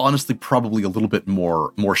 it's honestly probably a little bit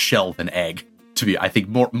more shell than egg. I think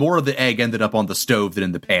more of the egg ended up on the stove than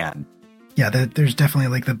in the pan. Yeah, there's definitely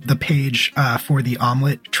like the page for the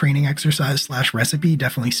omelet training exercise / recipe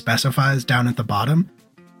definitely specifies down at the bottom.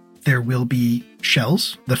 There will be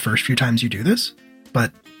shells the first few times you do this,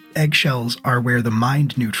 but eggshells are where the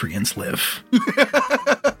mind nutrients live.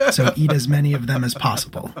 So eat as many of them as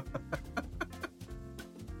possible.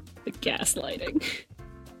 The gaslighting.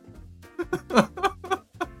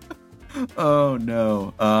 Oh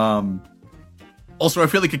no. Also, I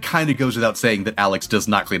feel like it kind of goes without saying that Alex does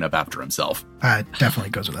not clean up after himself.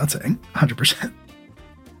 Definitely goes without saying. 100%.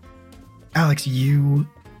 Alex, you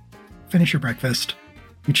finish your breakfast.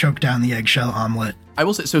 You choke down the eggshell omelet. I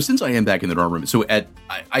will say, so since I am back in the dorm room, so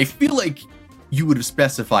I feel like you would have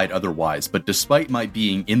specified otherwise, but despite my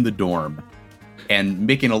being in the dorm and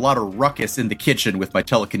making a lot of ruckus in the kitchen with my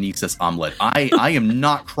telekinesis omelet, I am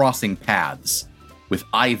not crossing paths with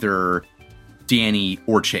either Danny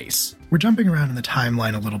or Chase. We're jumping around in the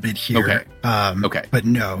timeline a little bit here. Okay. Okay. But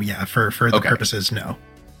no, yeah, for the purposes, no.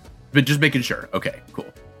 But just making sure. Okay, cool.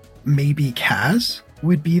 Maybe Kaz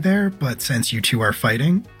would be there, but since you two are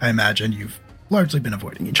fighting, I imagine you've largely been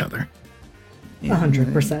avoiding each other.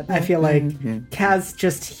 100%. I feel like Kaz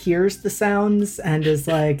just hears the sounds and is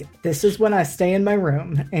like, this is when I stay in my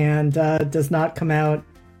room, and does not come out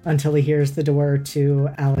until he hears the door to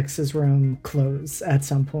Alex's room close at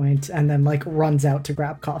some point, and then like runs out to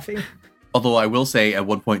grab coffee. Although I will say at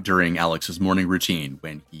one point during Alex's morning routine,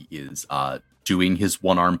 when he is doing his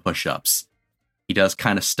one-arm push-ups, he does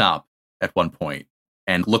kind of stop at one point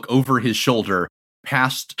and look over his shoulder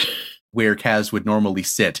past where Kaz would normally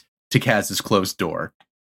sit to Kaz's closed door.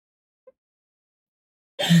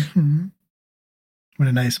 Mm-hmm. What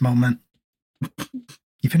a nice moment.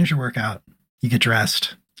 You finish your workout. You get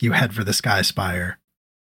dressed. You head for the Sky Spire.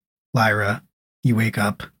 Lyra, you wake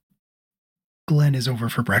up. Glenn is over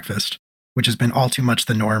for breakfast, which has been all too much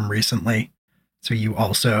the norm recently. So you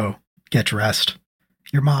also get dressed.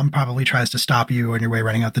 Your mom probably tries to stop you on your way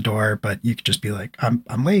running out the door, but you could just be like,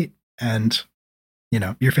 I'm late. And, you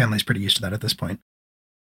know, your family's pretty used to that at this point.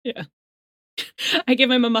 Yeah. I give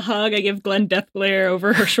my mom a hug. I give Glenn death glare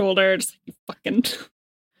over her shoulder. Just like, you fucking...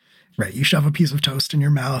 Right, you shove a piece of toast in your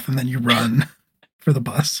mouth and then you run for the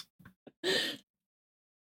bus.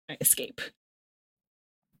 I escape.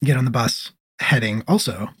 You get on the bus, heading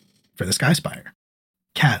also for the Sky Spire.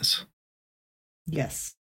 Kaz.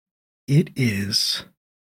 Yes. It is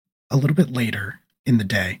a little bit later in the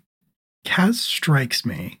day. Kaz strikes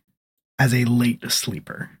me as a late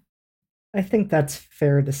sleeper. I think that's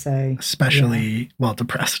fair to say. Especially while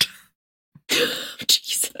depressed.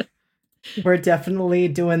 Jesus. We're definitely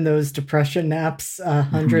doing those depression naps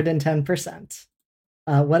 110%.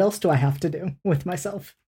 What else do I have to do with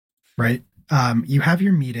myself? Right. You have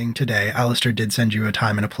your meeting today. Alistair did send you a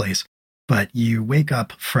time and a place, but you wake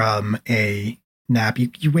up from a nap.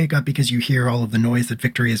 You wake up because you hear all of the noise that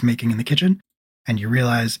Victory is making in the kitchen, and you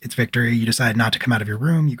realize it's Victory. You decide not to come out of your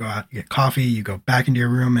room. You go out, you get coffee, you go back into your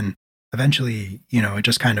room, and eventually, you know, it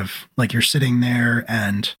just kind of like you're sitting there,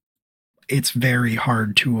 and it's very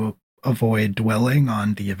hard to avoid dwelling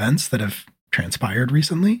on the events that have transpired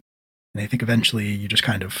recently. And I think eventually you just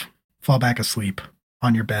kind of fall back asleep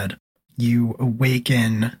on your bed. You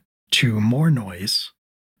awaken to more noise.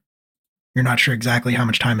 You're not sure exactly how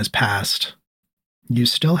much time has passed. You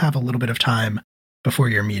still have a little bit of time before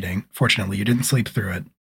your meeting. Fortunately, you didn't sleep through it.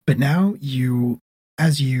 But now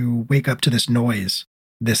as you wake up to this noise,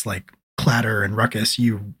 this like clatter and ruckus,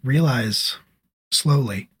 you realize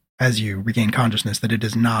slowly as you regain consciousness that it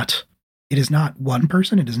is not one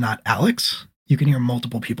person. It is not Alex. You can hear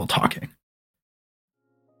multiple people talking.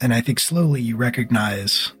 And I think slowly you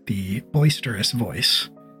recognize the boisterous voice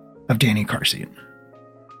of Danny Carseat.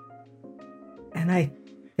 And I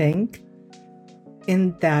think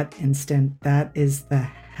in that instant, that is the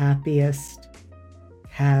happiest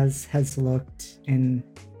Kaz has looked in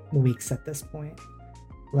weeks at this point.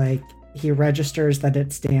 Like, he registers that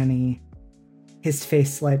it's Danny, his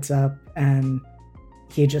face lights up, and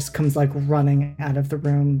he just comes like running out of the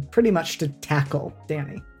room pretty much to tackle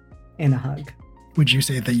Danny in a hug. Would you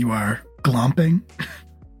say that you are glomping?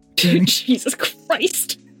 Jesus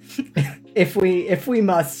Christ. If we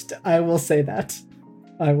must, I will say that.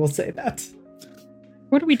 I will say that.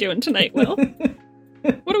 What are we doing tonight, Will?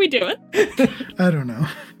 What are we doing? I don't know.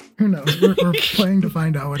 Who knows? We're playing to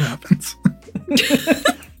find out what happens.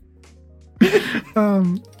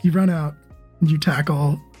 You run out. You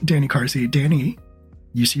tackle Danny Carsey. Danny,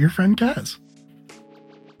 you see your friend Kaz.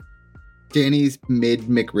 Danny's mid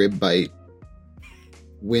McRib bite.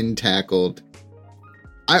 Wind tackled.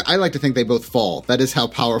 I like to think they both fall. That is how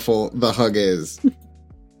powerful the hug is.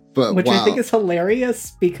 But Which wow. I think is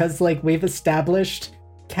hilarious because, like, we've established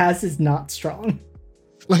Kaz is not strong.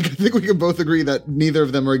 Like, I think we can both agree that neither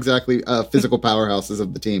of them are exactly physical powerhouses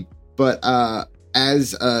of the team. But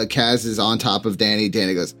as Kaz is on top of Danny,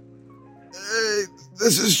 Danny goes, "Hey,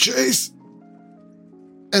 this is Chase."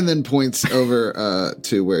 And then points over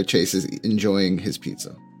to where Chase is enjoying his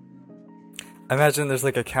pizza. I imagine there's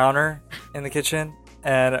like a counter in the kitchen,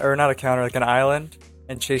 or not a counter, like an island,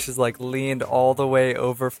 and Chase is like leaned all the way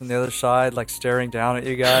over from the other side, like staring down at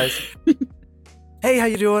you guys. Hey, how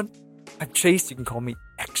you doing? I'm Chase. You can call me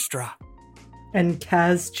Extra. And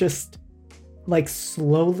Kaz just, like,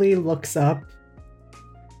 slowly looks up,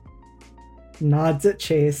 nods at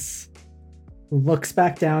Chase, looks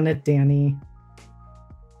back down at Danny,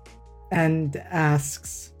 and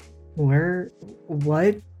asks,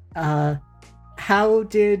 how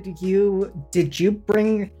did you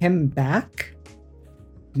bring him back?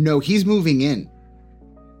 No, he's moving in.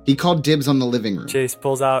 He called dibs on the living room. Chase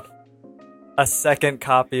pulls out a second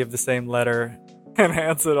copy of the same letter and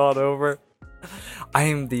hands it on over. I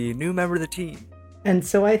am the new member of the team. And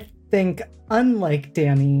so I think, unlike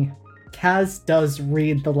Danny, Kaz does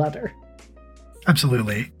read the letter.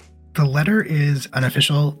 Absolutely. The letter is an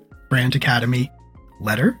official Brand Academy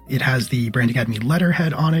letter. It has the Brand Academy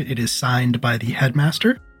letterhead on it. It is signed by the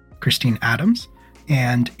headmaster, Christine Adams,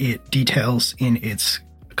 and it details in its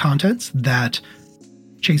contents that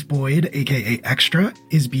Chase Boyd, aka Extra,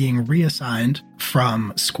 is being reassigned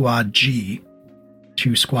from Squad G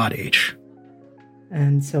to Squad H.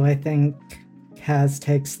 And so I think Kaz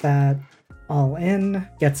takes that all in,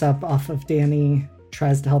 gets up off of Danny,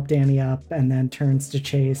 tries to help Danny up, and then turns to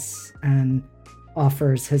Chase and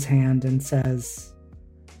offers his hand and says,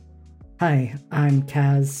 "Hi, I'm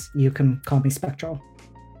Kaz. You can call me Spectral."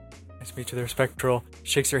 Nice to meet you there, Spectral.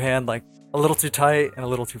 Shakes your hand like a little too tight and a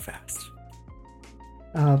little too fast.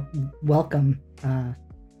 Welcome.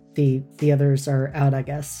 The others are out, I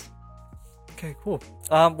guess. Okay, cool.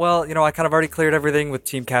 Well, I kind of already cleared everything with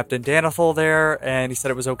Team Captain Danethel there, and he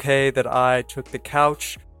said it was okay that I took the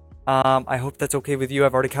couch. I hope that's okay with you.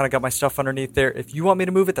 I've already kind of got my stuff underneath there. If you want me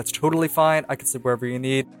to move it, that's totally fine. I can sleep wherever you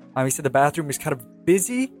need. He said the bathroom is kind of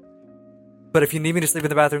busy, but if you need me to sleep in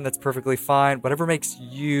the bathroom, that's perfectly fine. Whatever makes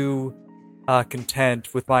you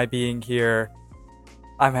content with my being here,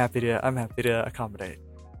 I'm happy to accommodate.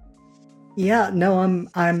 Yeah, no,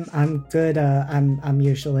 I'm good. I'm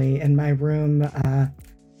usually in my room.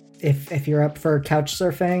 If you're up for couch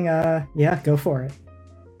surfing, yeah, go for it.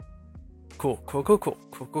 Cool.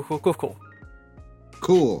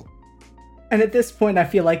 Cool. And at this point, I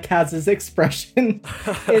feel like Kaz's expression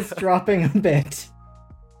is dropping a bit.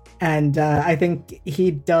 And I think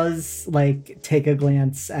he does, take a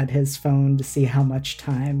glance at his phone to see how much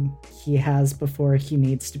time he has before he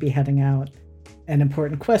needs to be heading out. An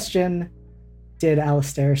important question: did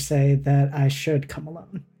Alistair say that I should come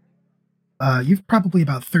alone? You've probably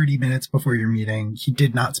about 30 minutes before your meeting. He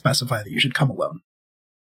did not specify that you should come alone.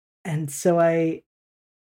 And so I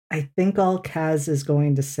think all Kaz is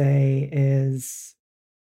going to say is,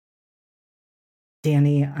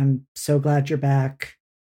 "Danny, I'm so glad you're back.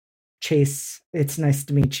 Chase, it's nice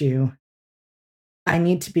to meet you. I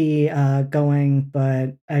need to be going,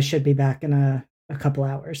 but I should be back in a couple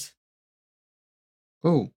hours."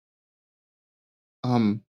 Oh.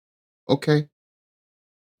 Okay.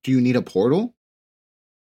 Do you need a portal?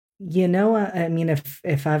 I mean,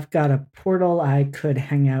 if I've got a portal, I could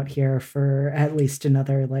hang out here for at least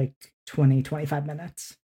another 20, 25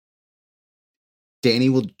 minutes. Danny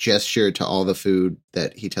will gesture to all the food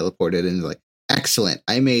that he teleported and like, "Excellent.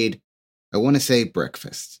 I want to say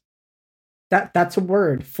breakfast." That's a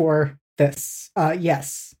word for this.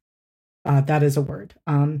 Yes. That is a word.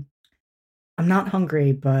 I'm not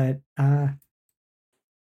hungry, but I'm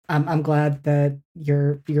glad that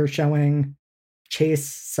you're showing Chase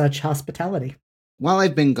such hospitality. While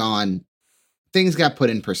I've been gone, things got put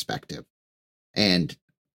in perspective. And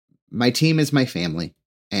my team is my family,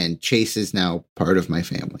 and Chase is now part of my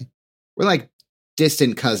family. We're like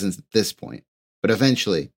distant cousins at this point, but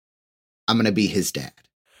eventually I'm going to be his dad.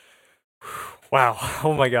 Wow.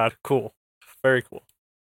 Oh my god. Cool. Very cool.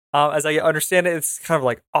 As I understand it, it's kind of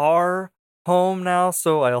like our home now,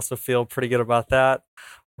 so I also feel pretty good about that.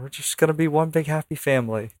 We're just gonna be one big happy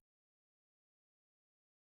family.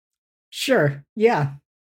 Sure. Yeah.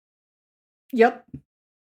 Yep.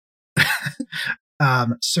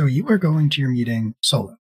 So you are going to your meeting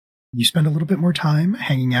solo. You spend a little bit more time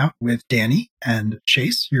hanging out with Danny and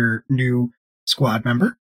Chase, your new squad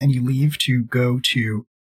member, and you leave to go to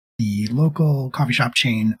the local coffee shop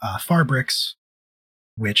chain, Farbricks,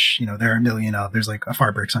 which, there are a million of. There's like a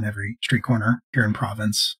Farbricks on every street corner here in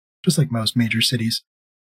Province, just like most major cities.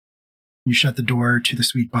 You shut the door to the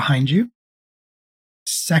suite behind you.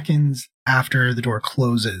 Seconds after the door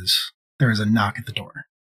closes, there is a knock at the door.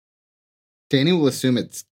 Danny will assume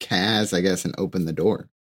it's Kaz, I guess, and open the door.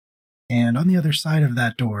 And on the other side of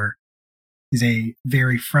that door is a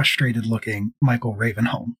very frustrated looking Michael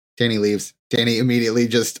Ravenholm. Danny leaves. Danny immediately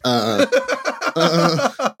just, Danny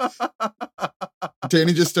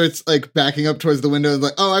just starts like backing up towards the window and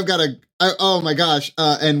like, oh my gosh.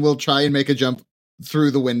 And we'll try and make a jump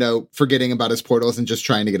through the window, forgetting about his portals and just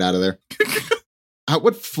trying to get out of there.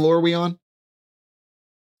 What floor are we on?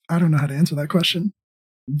 I don't know how to answer that question.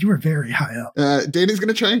 You are very high up. Danny's going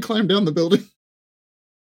to try and climb down the building.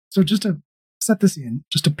 So just to set the scene,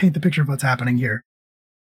 just to paint the picture of what's happening here,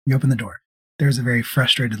 you open the door. There's a very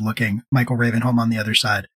frustrated looking Michael Ravenholm on the other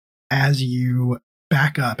side. As you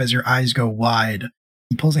back up, as your eyes go wide,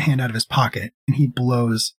 he pulls a hand out of his pocket and he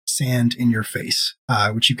blows sand in your face,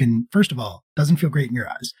 which you can, first of all, doesn't feel great in your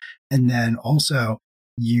eyes. And then also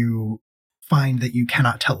you find that you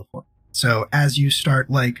cannot teleport. So as you start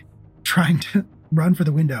like trying to run for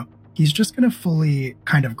the window, he's just going to fully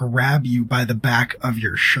kind of grab you by the back of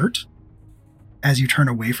your shirt as you turn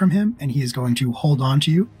away from him, and he is going to hold on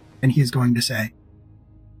to you, and he is going to say,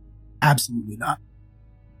 absolutely not.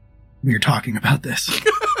 We are talking about this.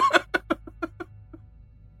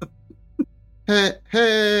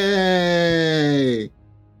 Hey.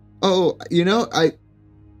 Oh, I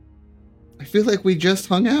feel like we just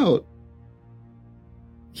hung out.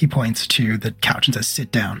 He points to the couch and says,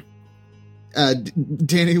 sit down.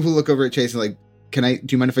 Danny will look over at Chase and like, do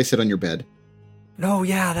you mind if I sit on your bed? No,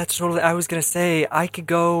 yeah, that's totally, I was gonna say, I could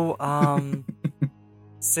go,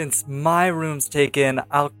 since my room's taken,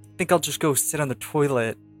 I'll just go sit on the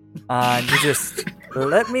toilet. And you just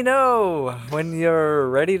let me know when you're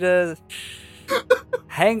ready to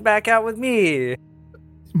hang back out with me.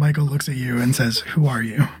 Michael looks at you and says, who are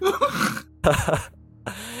you?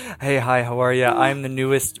 Hey, hi, how are you? I'm the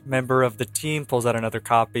newest member of the team. Pulls out another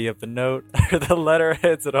copy of the note, the letter,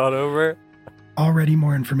 hands it on over. Already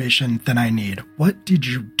more information than I need. What did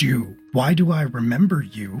you do? Why do I remember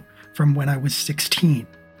you from when I was 16?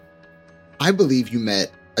 I believe you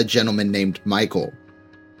met a gentleman named Michael.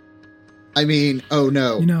 I mean, oh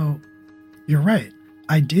no. You're right.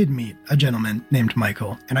 I did meet a gentleman named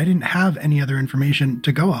Michael, and I didn't have any other information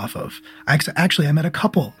to go off of. Actually, I met a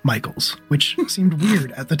couple Michaels, which seemed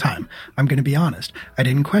weird at the time. I'm going to be honest. I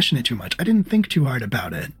didn't question it too much. I didn't think too hard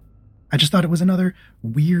about it. I just thought it was another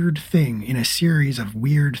weird thing in a series of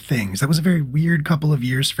weird things. That was a very weird couple of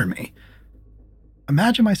years for me.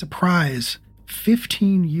 Imagine my surprise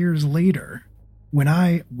 15 years later when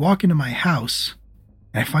I walk into my house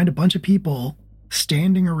and I find a bunch of people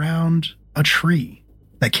standing around a tree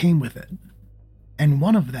that came with it. And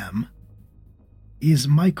one of them is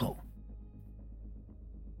Michael.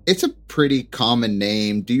 It's a pretty common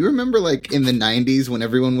name. Do you remember like in the 90s when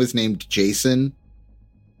everyone was named Jason?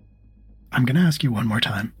 I'm going to ask you one more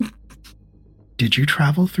time. Did you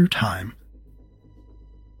travel through time?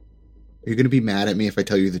 Are you going to be mad at me if I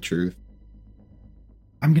tell you the truth?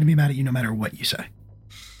 I'm going to be mad at you no matter what you say.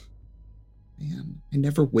 Man, I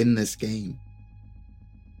never win this game.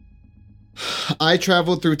 I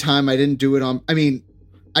traveled through time. I didn't do it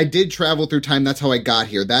I did travel through time. That's how I got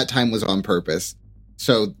here. That time was on purpose.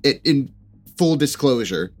 So in full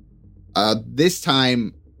disclosure, this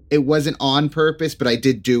time it wasn't on purpose, but I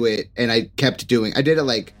did do it and I kept doing. I did it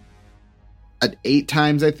like 8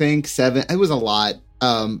 times, I think 7. It was a lot.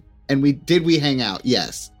 And we hang out?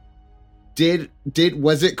 Yes.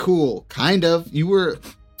 Was it cool? Kind of. You were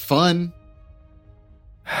fun.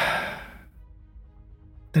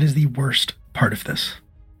 That is the worst part of this.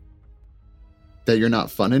 That you're not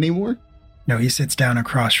fun anymore? No, he sits down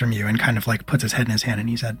across from you and kind of like puts his head in his hand and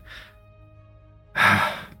he said,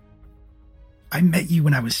 I met you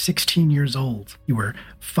when I was 16 years old. You were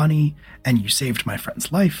funny and you saved my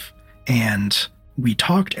friend's life and we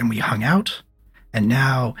talked and we hung out. And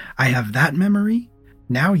now I have that memory.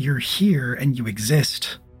 Now you're here and you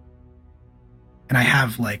exist. And I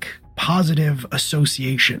have like positive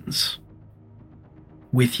associations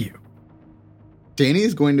with you. Danny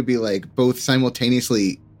is going to be like both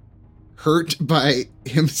simultaneously hurt by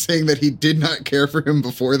him saying that he did not care for him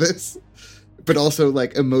before this, but also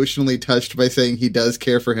like emotionally touched by saying he does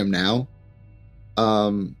care for him now.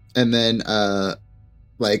 And then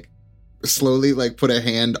like slowly like put a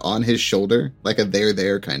hand on his shoulder, like a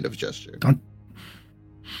there kind of gesture. Don't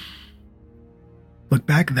look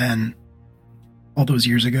back then. All those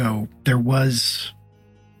years ago, there was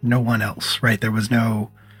no one else, right? There was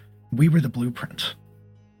no, we were the blueprint.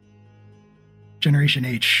 Generation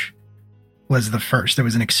H was the first. There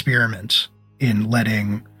was an experiment in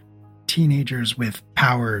letting teenagers with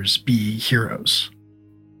powers be heroes.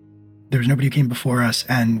 There was nobody who came before us,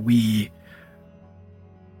 and we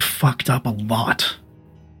fucked up a lot.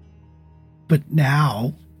 But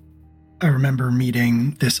now, I remember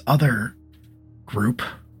meeting this other group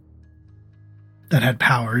that had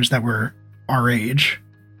powers that were our age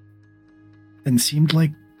and seemed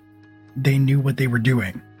like they knew what they were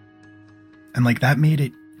doing. And like that made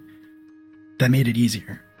it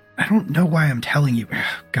easier. I don't know why I'm telling you.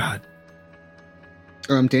 God.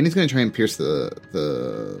 Danny's gonna try and pierce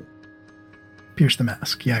the Pierce the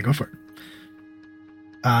mask. Yeah, go for it.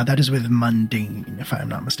 That is with mundane, if I'm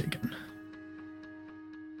not mistaken.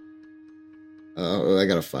 I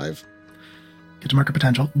got a 5. Get to marker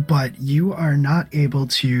potential, but you are not able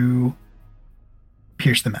to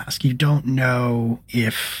pierce the mask. You don't know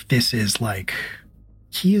if this is like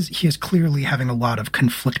he is clearly having a lot of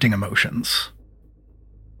conflicting emotions.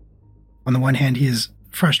 On the one hand, he is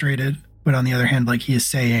frustrated, but on the other hand, like he is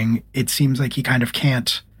saying, it seems like he kind of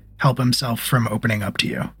can't help himself from opening up to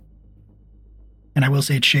you. And I will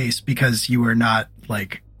say, Chase, because you are not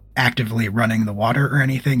like actively running the water or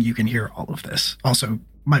anything, you can hear all of this. Also,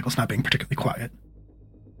 Michael's not being particularly quiet.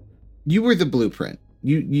 You were the blueprint.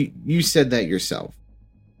 You said that yourself.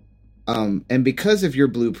 And because of your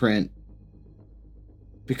blueprint,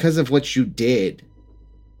 because of what you did,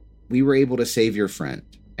 we were able to save your friend.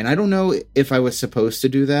 And I don't know if I was supposed to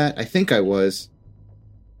do that. I think I was.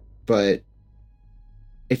 But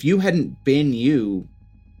if you hadn't been you,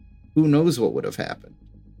 who knows what would have happened.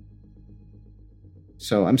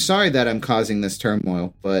 So I'm sorry that I'm causing this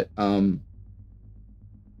turmoil, but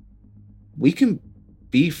we can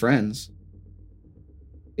be friends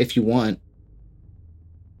if you want.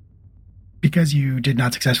 Because you did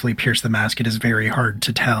not successfully pierce the mask, it is very hard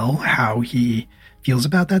to tell how he feels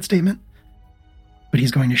about that statement. But he's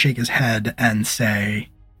going to shake his head and say,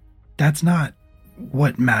 that's not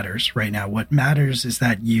what matters right now. What matters is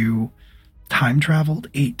that you time traveled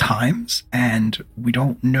 8 times, and we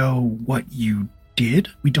don't know what you did.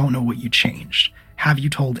 We don't know what you changed. Have you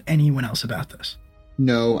told anyone else about this?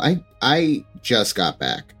 No, I just got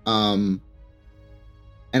back. And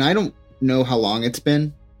I don't know how long it's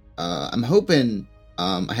been. I'm hoping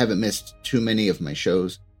I haven't missed too many of my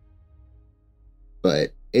shows.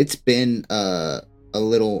 But it's been a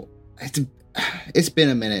little, it's been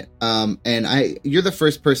a minute. And you're the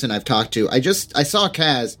first person I've talked to. I saw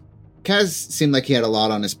Kaz. Kaz seemed like he had a lot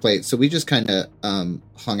on his plate, so we just kind of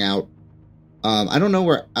hung out. I don't know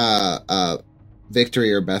where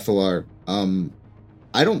Victory or Bethel are.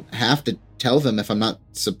 I don't have to tell them if I'm not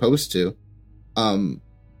supposed to.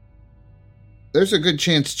 There's a good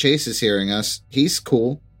chance Chase is hearing us. He's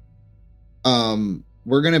cool.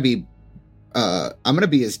 We're gonna be I'm gonna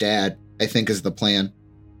be his dad, I think is the plan.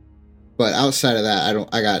 But outside of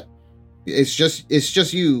that, it's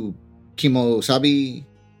just you, Kimo Sabi.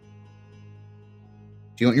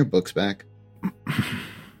 Do you want your books back?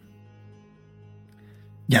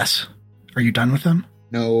 Yes. Are you done with them?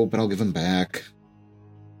 No, but I'll give them back.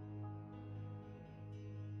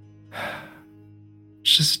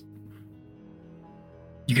 It's just,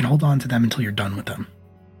 you can hold on to them until you're done with them.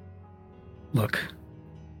 Look,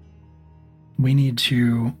 I need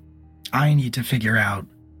to figure out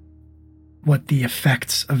what the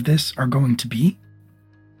effects of this are going to be,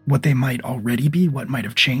 what they might already be, what might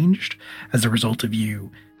have changed as a result of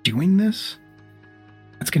you doing this.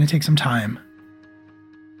 It's going to take some time.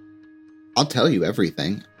 I'll tell you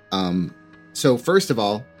everything. So first of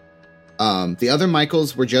all, the other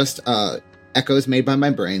Michaels were just echoes made by my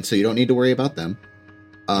brain, so you don't need to worry about them.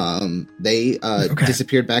 They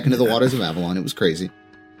disappeared back into the waters of Avalon. It was crazy.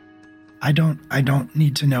 I don't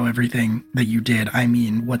need to know everything that you did. I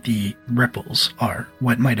mean, what the ripples are,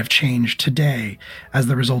 what might have changed today as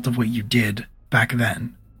the result of what you did back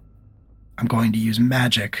then. I'm going to use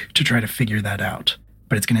magic to try to figure that out,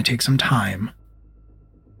 but it's going to take some time.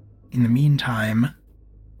 In the meantime,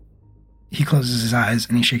 he closes his eyes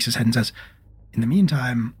and he shakes his head and says, in the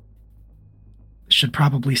meantime, this should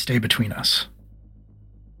probably stay between us.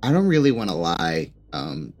 I don't really want to lie.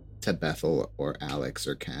 to Bethel or Alex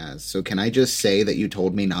or Kaz. So can I just say that you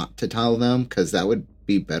told me not to tell them? Because that would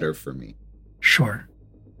be better for me. Sure.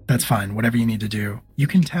 That's fine. Whatever you need to do. You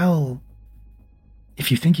can tell,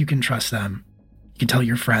 if you think you can trust them, you can tell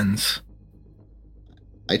your friends.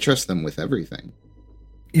 I trust them with everything.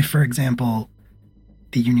 If, for example,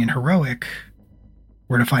 the Union Heroic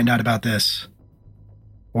were to find out about this,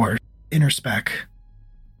 or Interspec,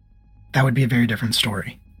 that would be a very different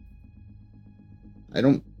story. I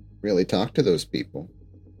don't really talk to those people.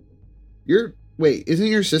 Wait, isn't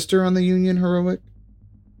your sister on the Union Heroic?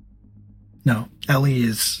 No, Ellie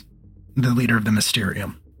is the leader of the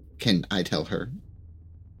Mysterium. Can I tell her?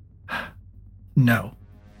 No.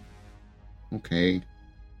 Okay.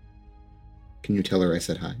 Can you tell her I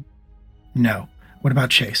said hi? No. What about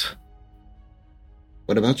Chase?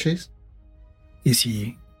 What about Chase? Is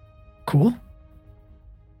he cool?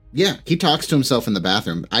 Yeah, he talks to himself in the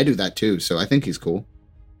bathroom. I do that too, so I think he's cool.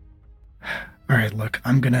 All right, look,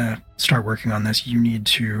 I'm gonna start working on this. You need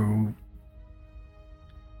to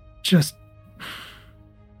just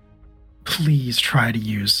please try to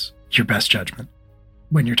use your best judgment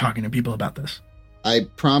when you're talking to people about this. I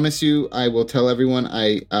promise you, I will tell everyone.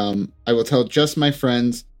 I will tell just my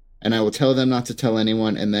friends, and I will tell them not to tell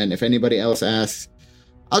anyone. And then if anybody else asks,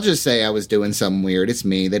 I'll just say I was doing something weird. It's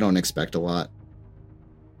me. They don't expect a lot.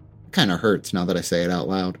 It kind of hurts now that I say it out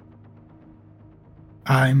loud.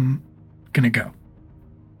 I'm gonna go.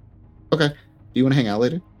 Okay. Do you want to hang out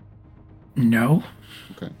later? No.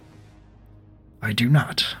 Okay. I do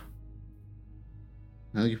not.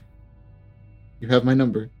 Well, you have my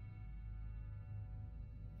number.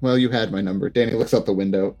 Well, you had my number. Danny looks out the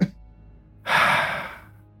window.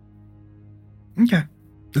 Okay.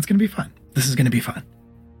 It's gonna be fun. This is gonna be fun.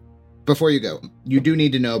 Before you go, you do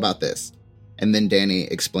need to know about this. And then Danny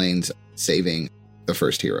explains saving the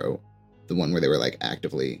first hero, the one where they were like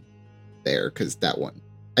actively there, because that one,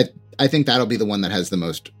 I think that'll be the one that has the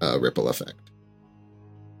most ripple effect.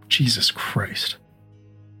 Jesus Christ.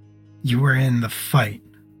 You were in the fight.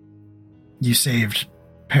 You saved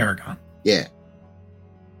Paragon. Yeah.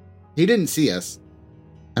 He didn't see us.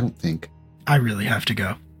 I don't think. I really have to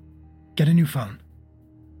go. Get a new phone.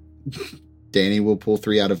 Danny will pull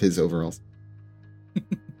 3 out of his overalls.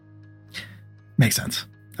 Makes sense.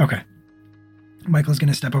 Okay. Michael's going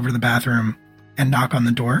to step over to the bathroom and knock on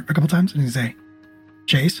the door a couple times and he's say,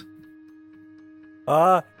 Chase?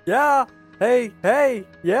 Yeah. Hey,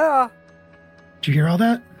 yeah. Did you hear all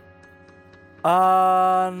that?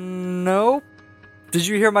 Nope. Did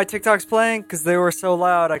you hear my TikToks playing? Because they were so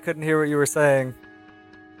loud I couldn't hear what you were saying.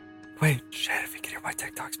 Wait, shit, if he can hear my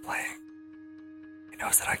TikToks playing, he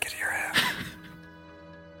knows that I can hear him.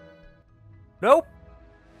 Nope.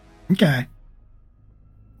 Okay.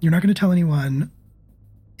 You're not going to tell anyone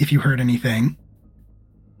if you heard anything.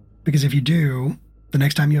 Because if you do, the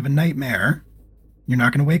next time you have a nightmare, you're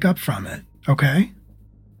not going to wake up from it. Okay?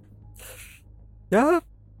 Yep.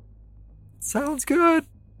 Sounds good.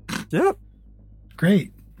 Yep.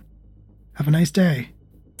 Great. Have a nice day.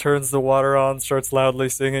 Turns the water on, starts loudly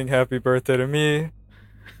singing happy birthday to me.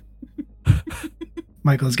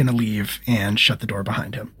 Michael is going to leave and shut the door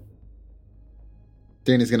behind him.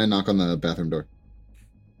 Danny's going to knock on the bathroom door.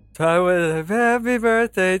 I was happy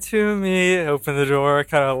birthday to me. Open the door,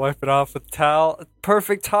 kind of wipe it off with a towel.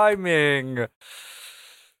 Perfect timing.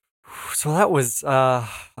 So that was, not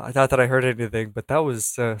that I heard anything, but that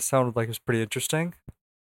was, sounded like it was pretty interesting.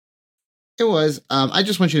 It was. I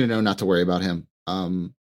just want you to know not to worry about him.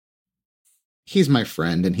 He's my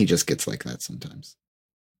friend, and he just gets like that sometimes.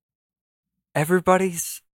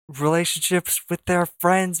 Everybody's relationships with their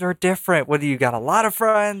friends are different. Whether you got a lot of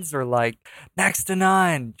friends or like next to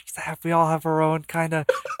none, we all have our own kind of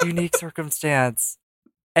unique circumstance.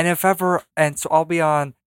 And so I'll be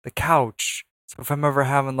on the couch. So if I'm ever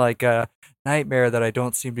having like a nightmare that I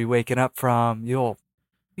don't seem to be waking up from, you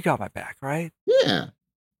got my back, right? Yeah.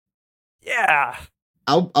 Yeah.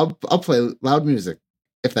 I'll play loud music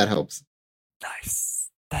if that helps. Nice.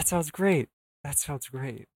 That sounds great.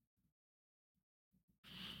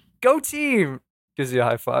 Go team! Gives you a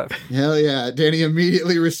high five. Hell yeah. Danny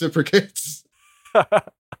immediately reciprocates.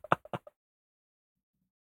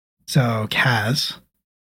 So, Kaz,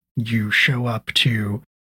 you show up to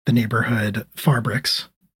the neighborhood Farbricks,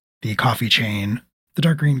 the coffee chain. The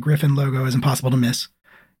dark green Griffin logo is impossible to miss.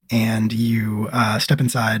 And you step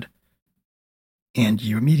inside, and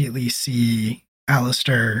you immediately see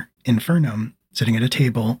Alistair Infernum sitting at a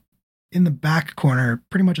table in the back corner,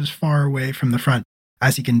 pretty much as far away from the front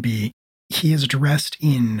as he can be. He is dressed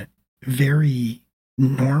in very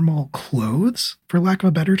normal clothes, for lack of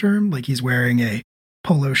a better term. Like he's wearing a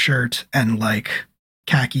polo shirt and like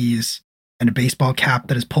khakis, and a baseball cap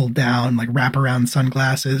that is pulled down, like wraparound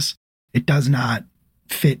sunglasses. It does not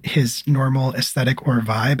fit his normal aesthetic or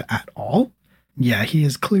vibe at all. Yeah, he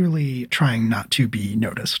is clearly trying not to be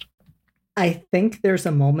noticed. I think there's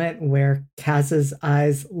a moment where Kaz's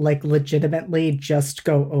eyes like legitimately just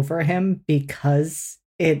go over him because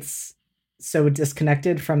it's so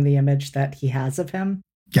disconnected from the image that he has of him.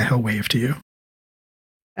 Yeah, he'll wave to you.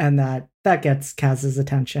 And that gets Kaz's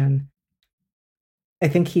attention. I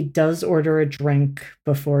think he does order a drink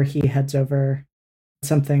before he heads over.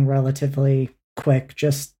 Something relatively quick,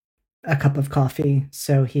 just a cup of coffee,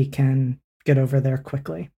 so he can get over there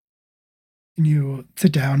quickly. You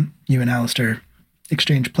sit down, you and Alistair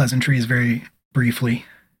exchange pleasantries very briefly.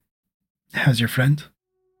 How's your friend?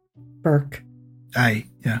 Burke.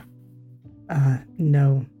 Yeah.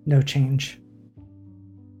 No change.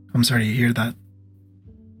 I'm sorry to hear that.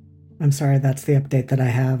 I'm sorry that's the update that I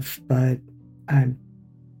have, but I'm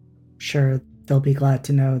sure they'll be glad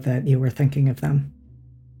to know that you were thinking of them.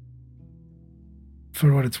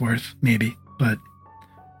 For what it's worth, maybe, but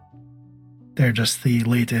they're just the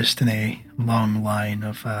latest in a long line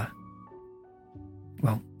of,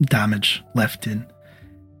 damage left in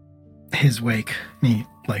his wake. He,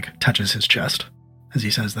 touches his chest as he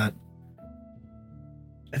says that.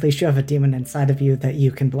 At least you have a demon inside of you that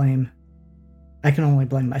you can blame. I can only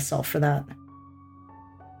blame myself for that.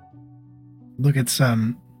 Look, it's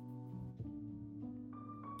not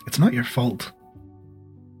your fault.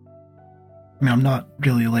 I mean, I'm not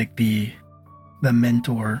really like the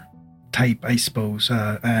mentor type, I suppose.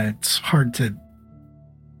 It's hard to...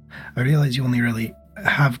 I realize you only really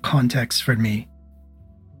have context for me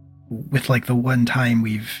with, the one time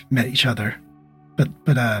we've met each other. But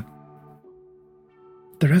the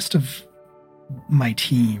rest of my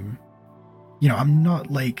team, I'm not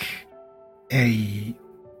and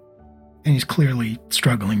he's clearly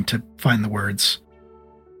struggling to find the words,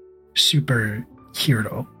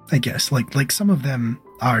 superhero, I guess. Like some of them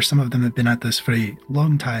have been at this for a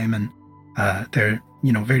long time, and they're,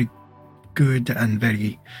 very good and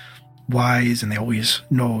very wise, and they always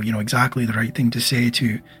know, exactly the right thing to say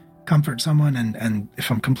to comfort someone. And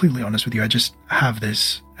if I'm completely honest with you, I just have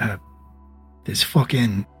this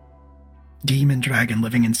fucking demon dragon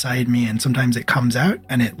living inside me, and sometimes it comes out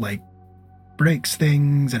and it breaks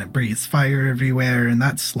things and it breathes fire everywhere, and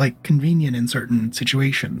that's convenient in certain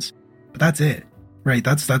situations. But that's it, right?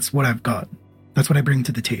 That's what I've got. That's what I bring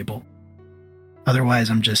to the table. Otherwise,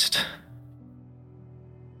 I'm just,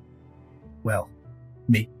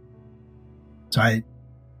 me. So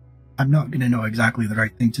I'm not going to know exactly the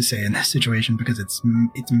right thing to say in this situation because it's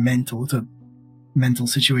mental. It's a mental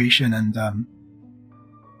situation, and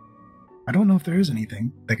I don't know if there is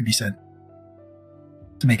anything that could be said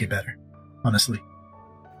to make it better, honestly.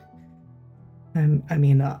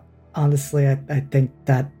 Honestly, I think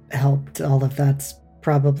that helped. All of that's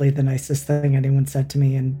probably the nicest thing anyone said to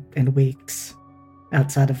me in weeks,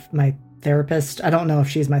 outside of my therapist. I don't know if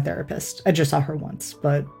she's my therapist. I just saw her once,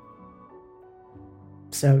 but...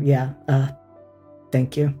 So, yeah,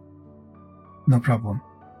 thank you. No problem.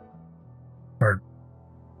 Or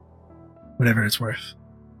whatever it's worth.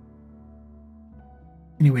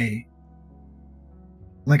 Anyway,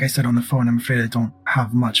 like I said on the phone, I'm afraid I don't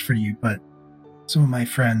have much for you, but some of my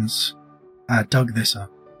friends dug this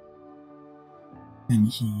up. And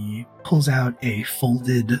he pulls out a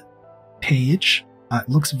folded page. It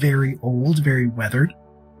looks very old, very weathered,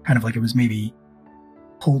 kind of like it was maybe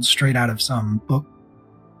pulled straight out of some book.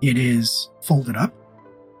 It is folded up,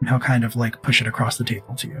 and he'll kind of push it across the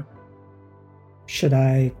table to you. Should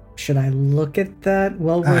I look at that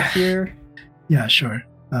while we're here? Yeah, sure.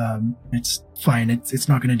 It's fine. It's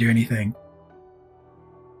not going to do anything.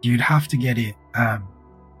 You'd have to get it,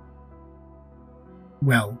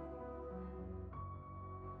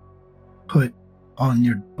 put on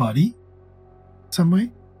your body some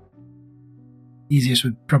way. Easiest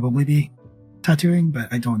would probably be tattooing,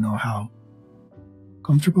 but I don't know how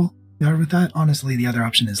comfortable you are with that. Honestly, the other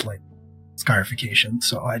option is scarification,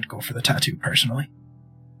 so I'd go for the tattoo personally.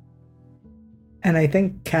 And I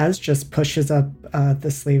think Kaz just pushes up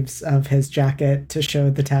the sleeves of his jacket to show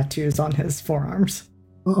the tattoos on his forearms.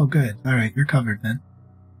 Oh, good. All right, you're covered then.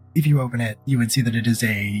 If you open it, you would see that it is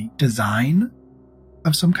a design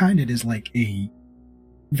of some kind. It is a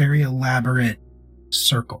very elaborate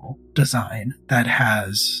circle design that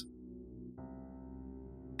has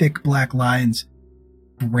thick black lines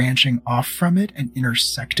branching off from it and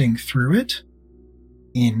intersecting through it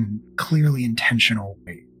in clearly intentional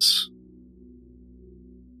ways.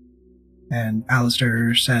 And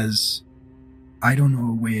Alistair says, I don't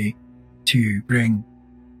know a way to bring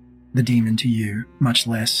the demon to you, much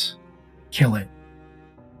less kill it.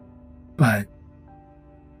 But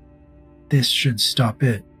this should stop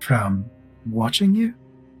it from watching you?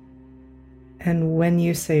 And when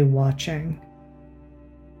you say watching,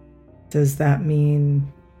 does that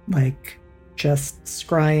mean like just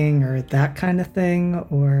scrying or that kind of thing?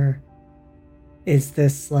 Or is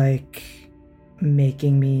this like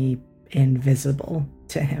making me invisible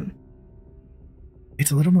to him?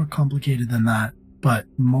 It's a little more complicated than that, but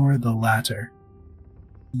more the latter.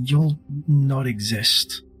 You'll not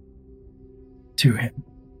exist to him.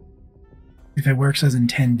 If it works as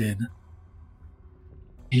intended,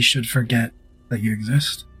 he should forget that you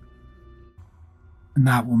exist. And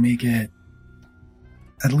that will make it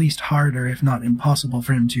at least harder, if not impossible,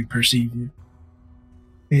 for him to perceive you.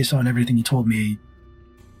 Based on everything you told me,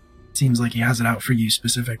 it seems like he has it out for you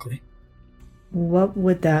specifically. What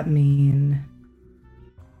would that mean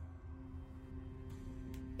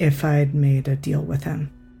if I'd made a deal with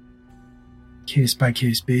him? Case by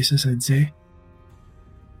case basis, I'd say.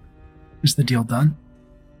 Is the deal done?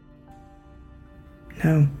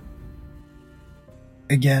 No.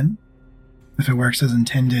 Again, if it works as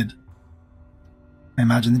intended, I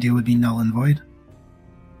imagine the deal would be null and void.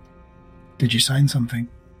 Did you sign something?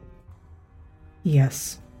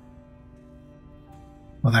 Yes.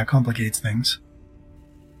 Well, that complicates things.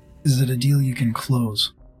 Is it a deal you can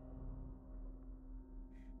close?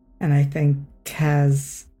 And I think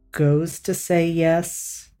Kaz goes to say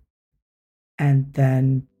yes, and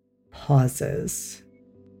then pauses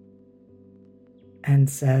and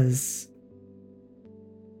says,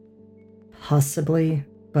 possibly,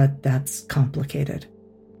 but that's complicated.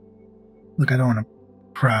 Look, I don't want to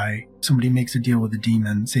pry. Somebody makes a deal with a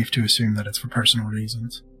demon, safe to assume that it's for personal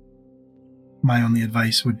reasons. My only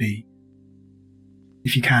advice would be,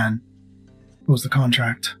 if you can, close the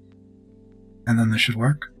contract, and then this should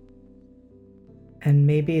work. And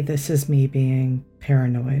maybe this is me being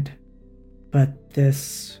paranoid, but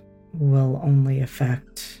this will only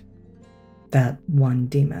affect that one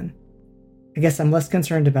demon. I guess I'm less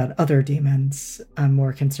concerned about other demons. I'm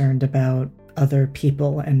more concerned about other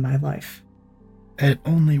people in my life. It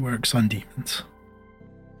only works on demons.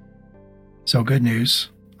 So good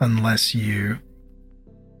news, unless you...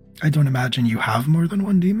 I don't imagine you have more than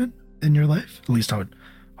one demon in your life. At least I would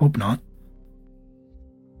hope not.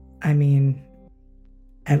 I mean,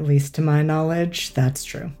 at least to my knowledge, that's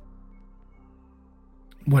true.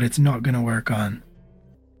 What it's not going to work on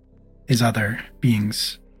is other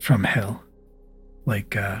beings from hell.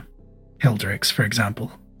 Like, Hildrix, for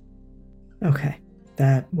example. Okay,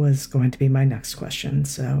 that was going to be my next question,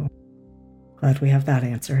 so glad we have that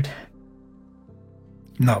answered.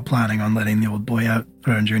 Not planning on letting the old boy out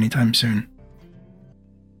around you anytime soon.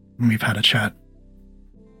 We've had a chat.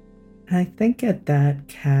 I think at that,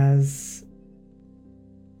 Kaz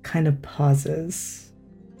kind of pauses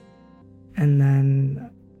and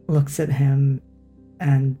then looks at him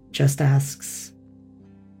and just asks,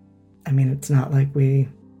 I mean, it's not like we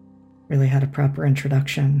really had a proper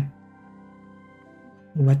introduction.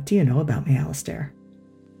 What do you know about me, Alistair?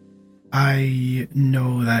 I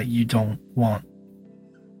know that you don't want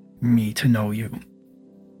me to know you.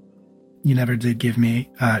 You never did give me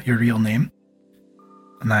your real name,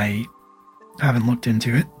 and I haven't looked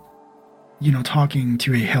into it. You know, talking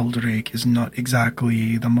to a Heldrake is not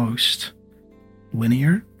exactly the most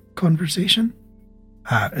linear conversation.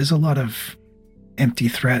 There's a lot of empty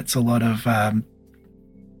threats, a lot of, I'll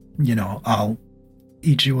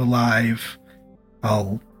eat you alive,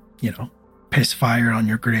 I'll, piss fire on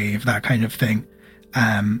your grave, that kind of thing.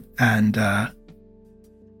 And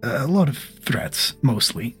a lot of threats,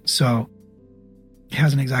 mostly. So it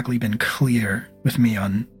hasn't exactly been clear with me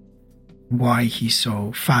on why he's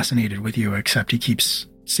so fascinated with you, except he keeps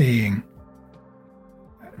saying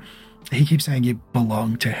you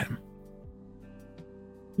belong to him.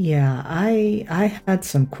 Yeah, I had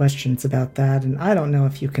some questions about that, and I don't know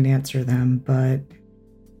if you can answer them, but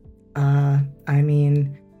I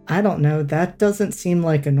mean, I don't know. That doesn't seem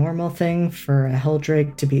like a normal thing for a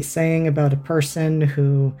Heldrake to be saying about a person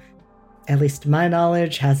who, at least to my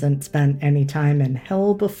knowledge, hasn't spent any time in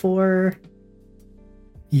hell before.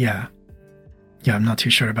 Yeah, I'm not too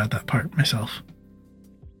sure about that part myself. I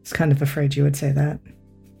was kind of afraid you would say that.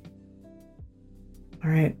 All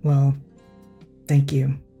right, well, thank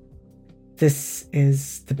you. This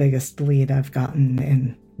is the biggest lead I've gotten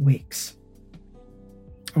in weeks.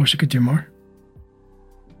 I wish I could do more.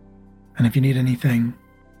 And if you need anything,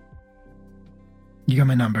 you got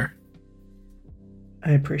my number.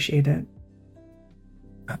 I appreciate it.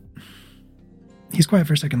 He's quiet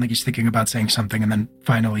for a second, like he's thinking about saying something, and then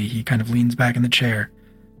finally he kind of leans back in the chair,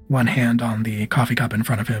 one hand on the coffee cup in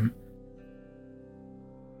front of him.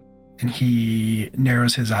 And he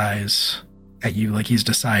narrows his eyes at you like he's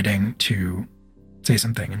deciding to say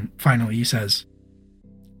something. And finally he says,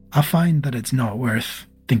 I find that it's not worth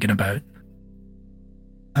thinking about.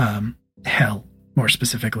 Hell, more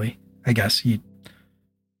specifically, I guess. You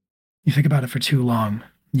think about it for too long.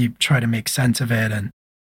 You try to make sense of it and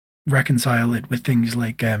reconcile it with things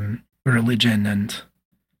like religion and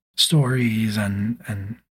stories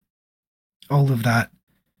and all of that.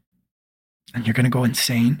 And you're going to go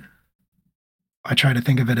insane. I try to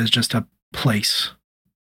think of it as just a place,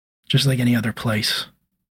 just like any other place.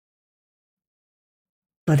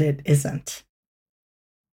 But it isn't.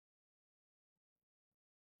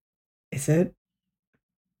 Is it?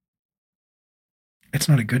 It's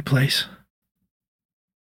not a good place.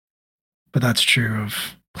 But that's true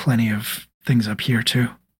of plenty of things up here, too.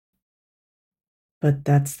 But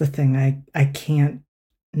that's the thing. I can't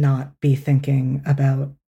not be thinking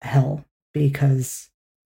about hell because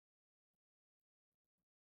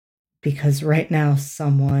right now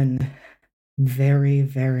someone very,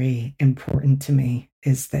 very important to me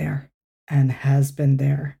is there and has been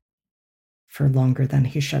there for longer than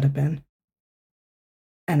he should have been.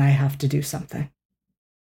 And I have to do something.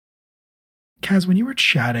 Kaz, when you were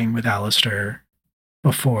chatting with Alistair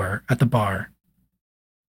before at the bar,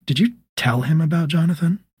 did you tell him about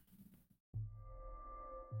Jonathan?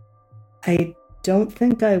 I don't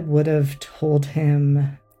think I would have told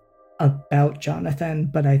him about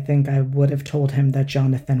Jonathan, but I think I would have told him that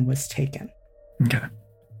Jonathan was taken. Okay.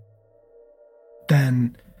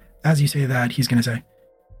 Then, as you say that, he's going to say,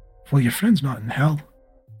 well, your friend's not in hell.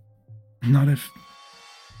 Not if...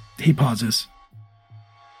 He pauses.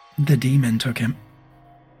 The demon took him.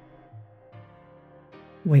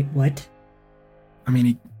 Wait, what? I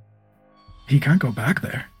mean, he can't go back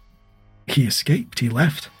there. He escaped. He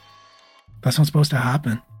left. That's not supposed to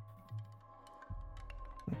happen.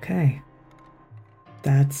 Okay.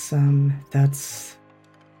 That's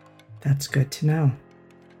good to know.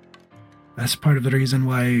 That's part of the reason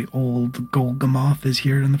why old Golgamoth is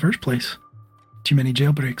here in the first place. Too many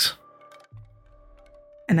jailbreaks.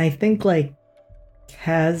 And I think, like,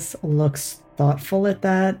 Kaz looks thoughtful at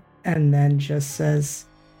that and then just says,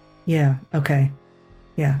 yeah, okay.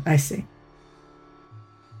 Yeah, I see.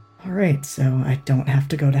 All right, so I don't have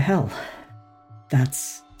to go to hell.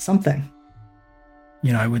 That's something.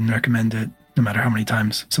 You know, I wouldn't recommend it, no matter how many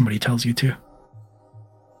times somebody tells you to.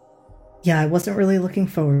 Yeah, I wasn't really looking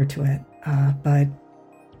forward to it, but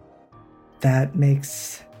that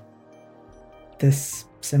makes this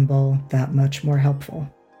symbol that much more helpful.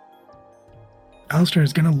 Alistair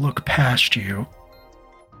is going to look past you,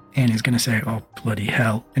 and he's going to say, oh, bloody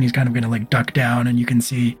hell. And he's kind of going to, like, duck down, and you can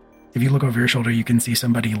see, if you look over your shoulder, you can see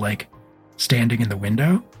somebody, like, standing in the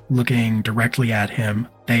window, looking directly at him.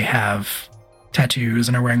 They have tattoos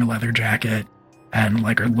and are wearing a leather jacket, and,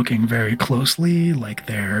 like, are looking very closely, like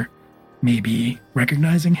they're maybe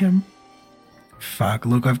recognizing him. Fuck,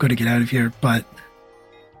 look, I've got to get out of here, but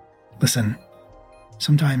listen,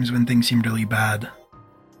 sometimes when things seem really bad,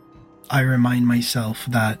 I remind myself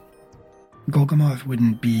that Golgamoth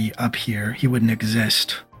wouldn't be up here, he wouldn't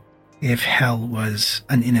exist, if hell was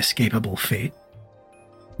an inescapable fate.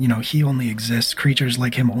 You know, he only exists, creatures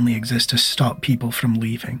like him only exist to stop people from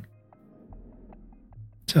leaving.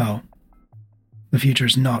 So, the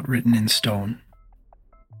future's not written in stone.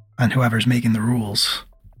 And whoever's making the rules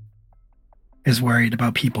is worried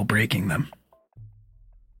about people breaking them.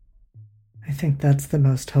 I think that's the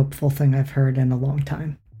most hopeful thing I've heard in a long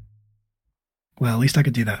time. Well, at least I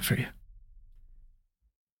could do that for you.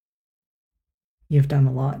 You've done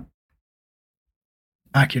a lot.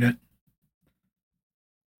 Accurate.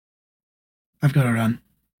 I've got to run,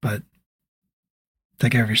 but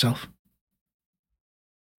take care of yourself.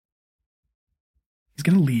 He's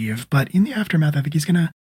going to leave, but in the aftermath, I think he's going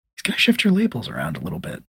to shift your labels around a little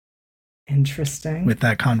bit. Interesting. With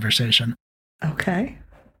that conversation. Okay.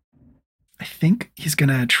 I think he's going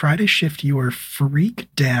to try to shift your freak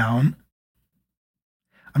down.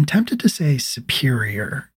 I'm tempted to say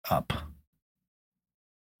superior up.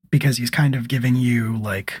 Because he's kind of giving you,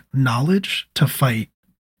 like, knowledge to fight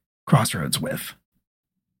Crossroads with.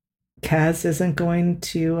 Kaz isn't going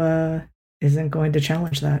to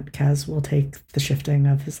challenge that. Kaz will take the shifting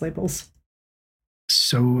of his labels.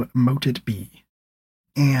 So mote it be.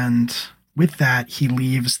 And with that, he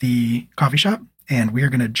leaves the coffee shop, and we are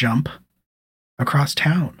going to jump across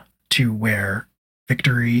town to where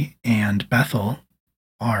Victory and Bethel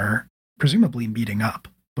are presumably meeting up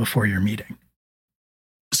before your meeting.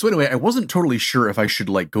 So anyway, I wasn't totally sure if I should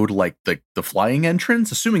like go to like the flying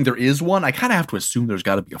entrance, assuming there is one. I kind of have to assume there's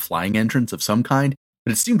got to be a flying entrance of some kind,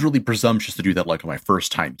 but it seemed really presumptuous to do that like on my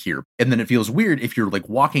first time here. And then it feels weird if you're like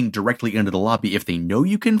walking directly into the lobby if they know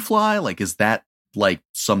you can fly. Like, is that like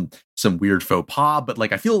some weird faux pas? But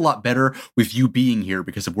like, I feel a lot better with you being here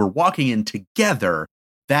because if we're walking in together,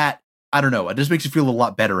 that, I don't know, it just makes it feel a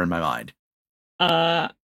lot better in my mind.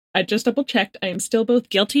 I just double checked. I am still both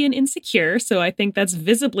guilty and insecure, so I think that's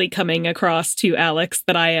visibly coming across to Alex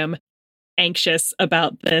that I am anxious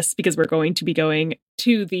about this because we're going to be going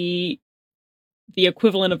to the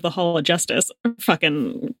equivalent of the Hall of Justice,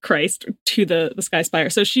 fucking Christ, to the Sky Spire.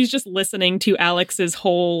 So she's just listening to Alex's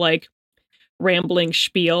whole like rambling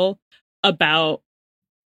spiel about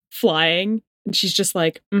flying, and she's just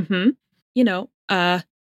like, yeah,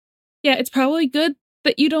 it's probably good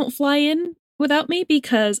that you don't fly in without me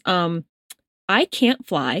because I can't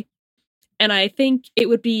fly, and I think it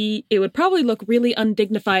would probably look really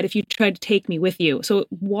undignified if you tried to take me with you. So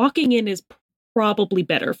walking in is probably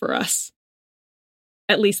better for us,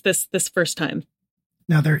 at least this first time.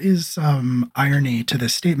 Now, there is some irony to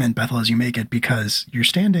this statement, Bethel, as you make it, because you're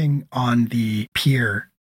standing on the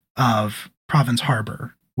pier of Province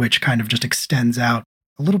Harbor, which kind of just extends out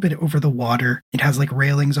a little bit over the water. It has like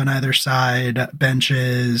railings on either side,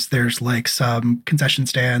 benches. There's like some concession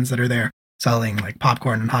stands that are there selling like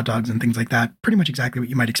popcorn and hot dogs and things like that. Pretty much exactly what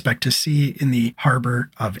you might expect to see in the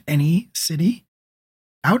harbor of any city.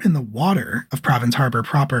 Out in the water of Province Harbor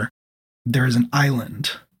proper, there is an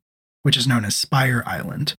island, which is known as Spire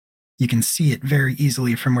Island. You can see it very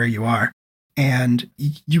easily from where you are. And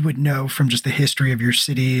you would know from just the history of your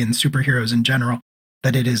city and superheroes in general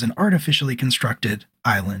that it is an artificially constructed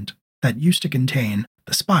island that used to contain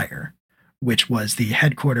the Spire, which was the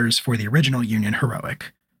headquarters for the original Union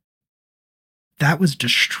Heroic. That was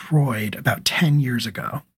destroyed about 10 years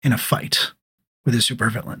ago in a fight with a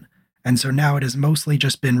supervillain. And so now it has mostly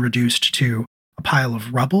just been reduced to a pile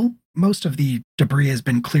of rubble. Most of the debris has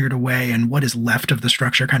been cleared away, and what is left of the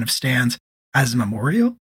structure kind of stands as a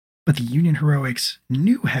memorial. But the Union Heroic's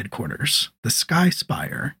new headquarters, the Sky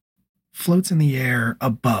Spire, floats in the air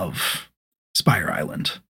above Spire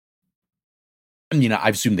Island. And, I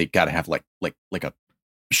assume they've got to have like a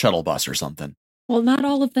shuttle bus or something. Well, not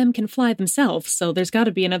all of them can fly themselves, so there's got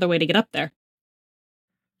to be another way to get up there.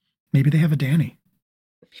 Maybe they have a Danny.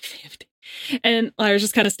 And Lyra's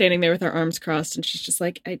just kind of standing there with her arms crossed, and she's just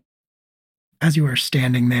like, As you are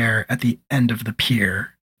standing there at the end of the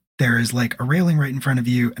pier, there is like a railing right in front of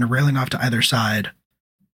you and a railing off to either side.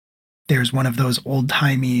 There's one of those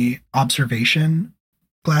old-timey observation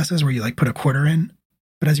glasses where you like put a quarter in.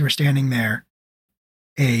 But as you were standing there,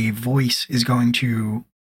 a voice is going to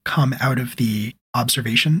come out of the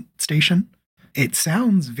observation station. It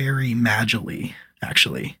sounds very magically,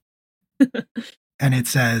 actually. And it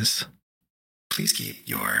says, "Please keep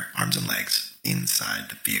your arms and legs inside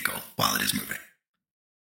the vehicle while it is moving."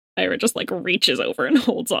 Ira just like reaches over and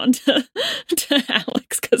holds on to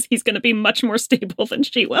Alex because he's going to be much more stable than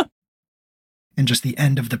she will. And just the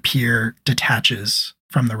end of the pier detaches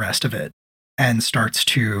from the rest of it and starts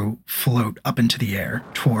to float up into the air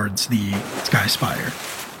towards the Sky Spire.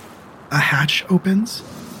 A hatch opens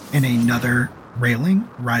and another railing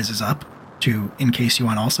rises up to encase you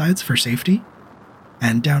on all sides for safety.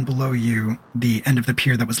 And down below you, the end of the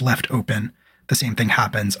pier that was left open, the same thing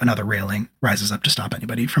happens. Another railing rises up to stop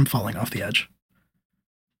anybody from falling off the edge.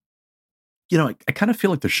 I kind of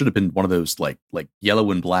feel like there should have been one of those like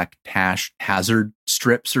yellow and black hazard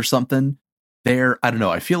strips or something there. I don't know.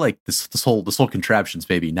 I feel like this whole contraption's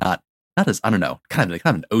maybe not as, I don't know, kind of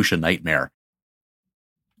an ocean nightmare.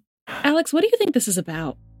 Alex, what do you think this is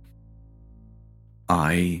about?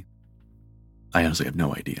 I honestly have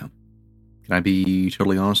no idea. Can I be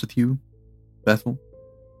totally honest with you, Bethel?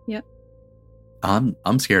 Yep. I'm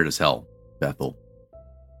scared as hell, Bethel.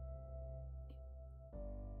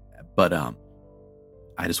 But I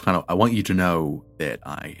want you to know that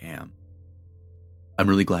I'm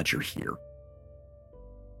really glad you're here.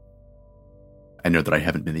 I know that I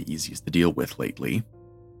haven't been the easiest to deal with lately.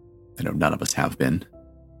 I know none of us have been.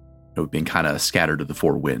 We've been kind of scattered to the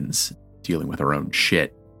four winds, dealing with our own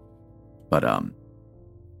shit. But I'm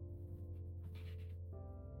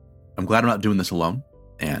glad I'm not doing this alone,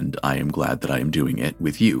 and I am glad that I am doing it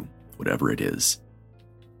with you, whatever it is.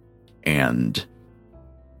 And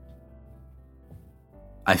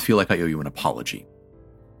I feel like I owe you an apology.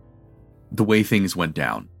 The way things went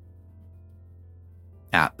down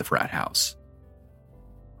at the frat house.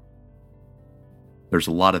 There's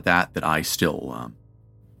a lot of that I'm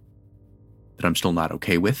still not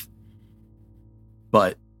okay with.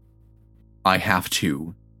 But I have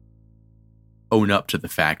to own up to the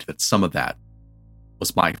fact that some of that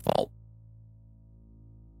was my fault.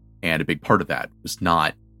 And a big part of that was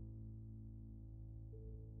not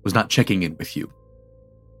checking in with you,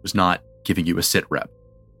 was not giving you a sit rep,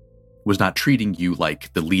 was not treating you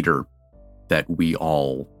like the leader that we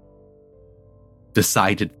all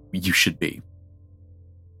decided you should be.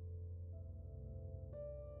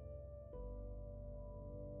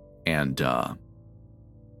 And,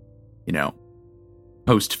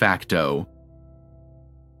 post facto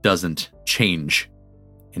doesn't change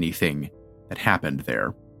anything that happened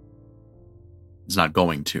there. It's not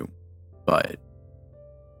going to, but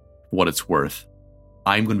for what it's worth,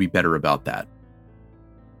 I'm going to be better about that.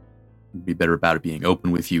 Be better about it, being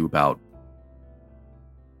open with you about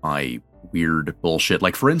my weird bullshit.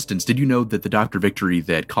 Like, for instance, did you know that the Dr. Victory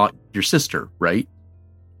that caught your sister, right?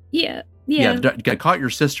 Yeah, caught your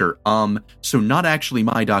sister. So not actually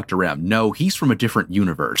my Dr. M. No, he's from a different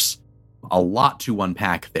universe. A lot to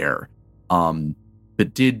unpack there.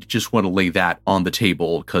 But did just want to lay that on the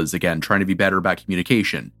table because, again, trying to be better about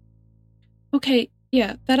communication. Okay,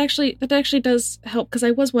 yeah, that actually does help, because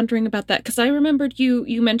I was wondering about that, because I remembered you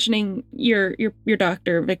mentioning your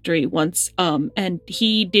Dr. Victory once, and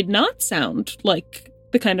he did not sound like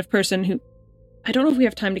the kind of person who... I don't know if we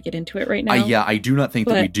have time to get into it right now. Yeah, I do not think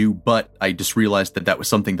that we do, but I just realized that was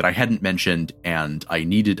something that I hadn't mentioned, and I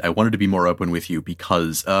wanted to be more open with you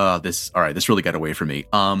because this really got away from me.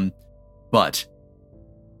 But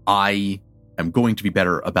I am going to be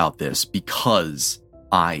better about this because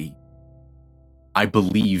I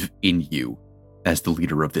believe in you as the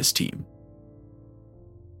leader of this team.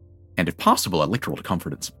 And if possible, I'd like to roll to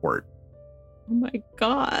comfort and support. Oh my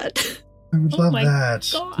god. I would love that.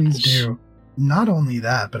 Gosh. Please do. Not only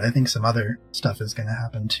that, but I think some other stuff is going to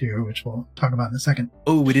happen too, which we'll talk about in a second.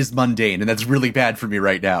 Oh, it is mundane, and that's really bad for me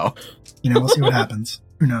right now. We'll see what happens.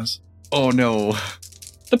 Who knows? Oh, no.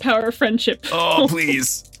 The power of friendship. Oh,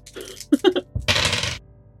 please.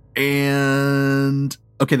 And...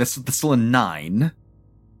 okay, that's still a 9.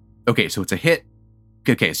 Okay, so it's a hit.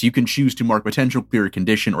 Okay, so you can choose to mark potential, clear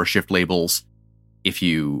condition, or shift labels if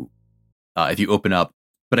you open up,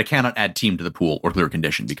 but I cannot add team to the pool or clear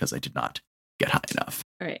condition because I did not get high enough.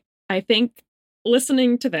 All right. I think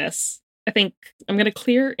listening to this, I think I'm going to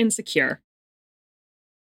clear insecure.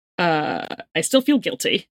 I still feel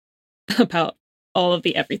guilty about all of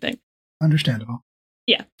the everything. Understandable.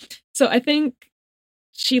 Yeah. So I think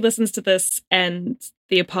she listens to this and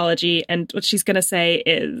the apology, and what she's going to say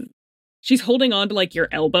is she's holding on to like your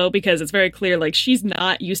elbow because it's very clear like she's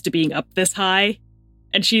not used to being up this high,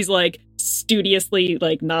 and she's like studiously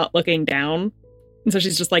like not looking down. And so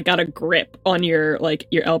she's just like got a grip on your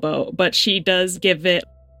elbow, but she does give you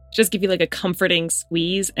like a comforting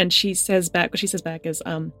squeeze. And what she says back is,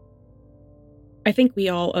 I think we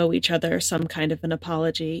all owe each other some kind of an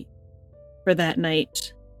apology for that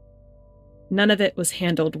night. None of it was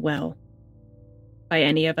handled well by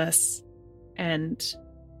any of us. And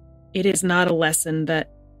it is not a lesson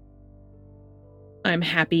that I'm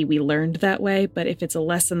happy we learned that way, but if it's a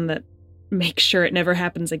lesson that makes sure it never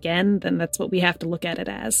happens again, then that's what we have to look at it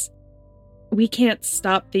as. We can't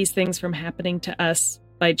stop these things from happening to us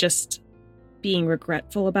by just being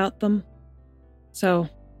regretful about them. So,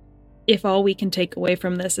 if all we can take away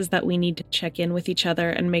from this is that we need to check in with each other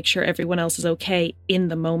and make sure everyone else is okay in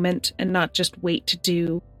the moment and not just wait to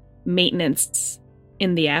do maintenance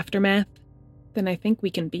in the aftermath, then I think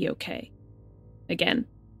we can be okay. Again.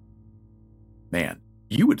 Man,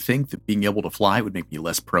 you would think that being able to fly would make me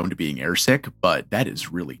less prone to being airsick, but that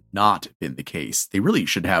has really not been the case. They really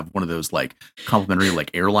should have one of those like complimentary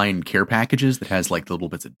like airline care packages that has like little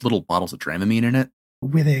bottles of Dramamine in it.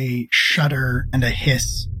 With a shudder and a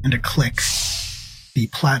hiss and a click, the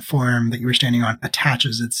platform that you were standing on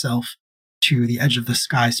attaches itself to the edge of the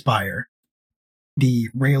sky spire. The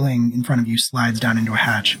railing in front of you slides down into a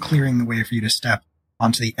hatch, clearing the way for you to step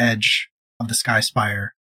onto the edge of the sky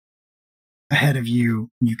spire. Ahead of you,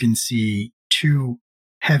 you can see 2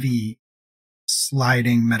 heavy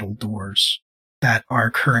sliding metal doors that are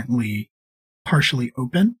currently partially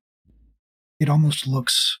open. It almost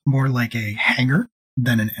looks more like a hangar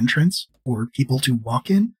than an entrance for people to walk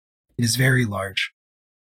in. It is very large,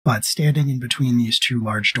 but standing in between these 2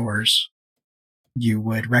 large doors, you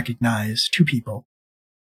would recognize 2 people.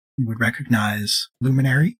 You would recognize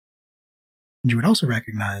Luminary, and you would also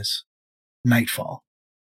recognize Nightfall,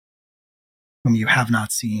 whom you have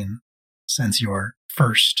not seen since your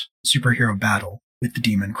first superhero battle with the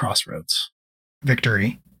demon Crossroads.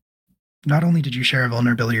 Victory. Not only did you share a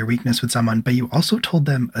vulnerability or weakness with someone, but you also told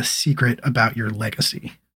them a secret about your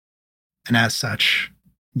legacy. And as such,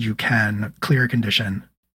 you can clear a condition.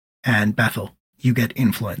 And Bethel, you get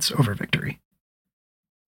influence over Victory.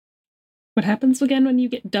 What happens again when you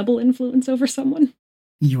get double influence over someone?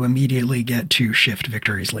 You immediately get to shift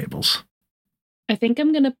Victory's labels. I think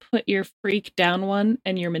I'm going to put your freak down one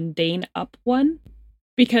and your mundane up one.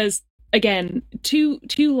 Because, again, to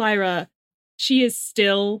Lyra, she is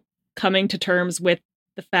still coming to terms with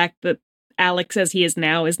the fact that Alex as he is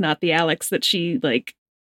now is not the Alex that she, like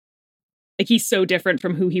he's so different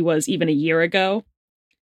from who he was even a year ago.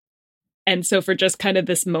 And so for just kind of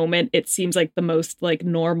this moment, it seems like the most like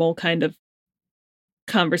normal kind of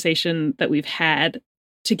conversation that we've had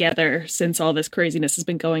together since all this craziness has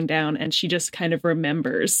been going down. And she just kind of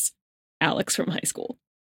remembers Alex from high school.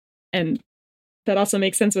 And that also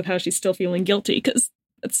makes sense with how she's still feeling guilty, because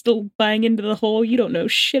that's still buying into the whole, you don't know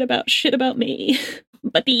shit about me,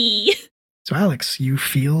 buddy. So Alex, you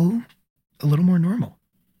feel a little more normal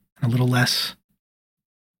and a little less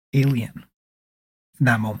alien in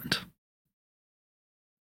that moment.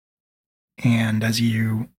 And as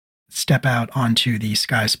you step out onto the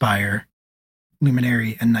Sky Spire,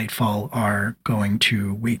 Luminary and Nightfall are going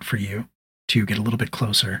to wait for you to get a little bit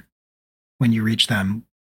closer. When you reach them,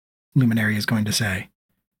 Luminary is going to say,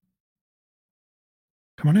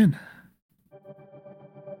 "Come on in.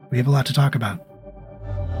 We have a lot to talk about."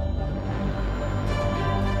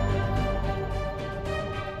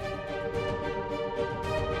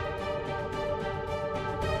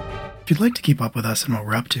 If you'd like to keep up with us and what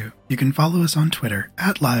we're up to, you can follow us on Twitter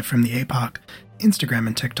 @LiveFromTheApoc, Instagram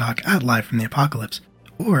and TikTok @LiveFromTheApocalypse,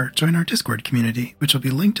 or join our Discord community, which will be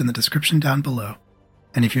linked in the description down below.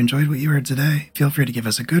 And if you enjoyed what you heard today, feel free to give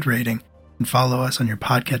us a good rating and follow us on your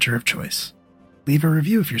podcatcher of choice. Leave a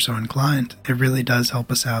review if you're so inclined. It really does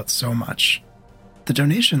help us out so much. The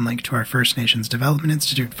donation link to our First Nations Development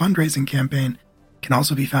Institute fundraising campaign can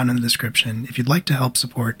also be found in the description if you'd like to help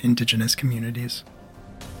support Indigenous communities.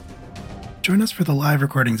 Join us for the live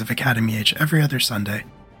recordings of Academy H every other Sunday,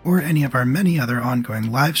 or any of our many other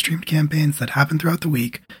ongoing live-streamed campaigns that happen throughout the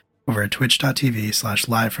week over at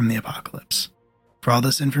twitch.tv/livefromtheapocalypse. For all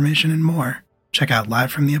this information and more, check out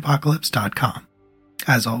livefromtheapocalypse.com.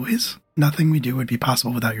 As always, nothing we do would be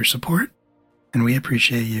possible without your support, and we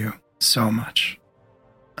appreciate you so much.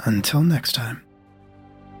 Until next time.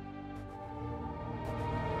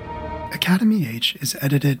 Academy H is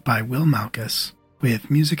edited by Will Malkus, with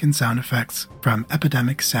music and sound effects from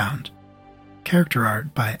Epidemic Sound. Character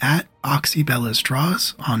art by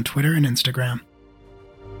 @OxyBellasDraws on Twitter and Instagram.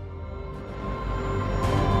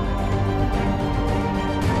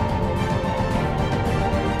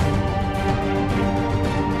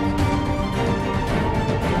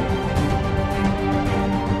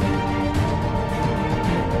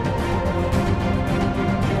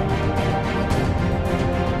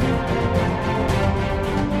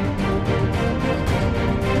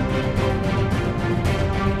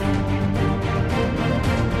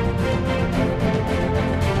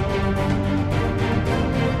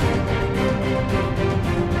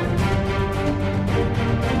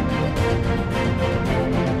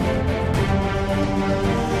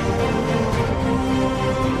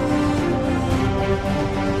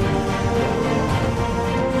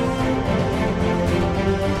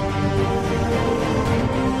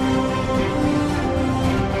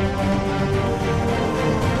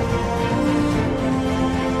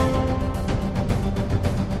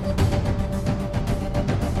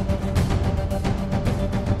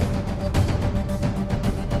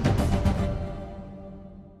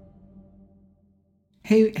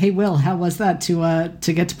 Hey, Will, how was that to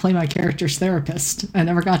get to play my character's therapist? I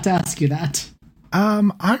never got to ask you that.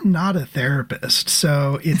 I'm not a therapist,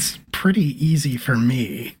 so it's pretty easy for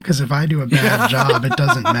me, because if I do a bad job, it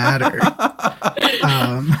doesn't matter.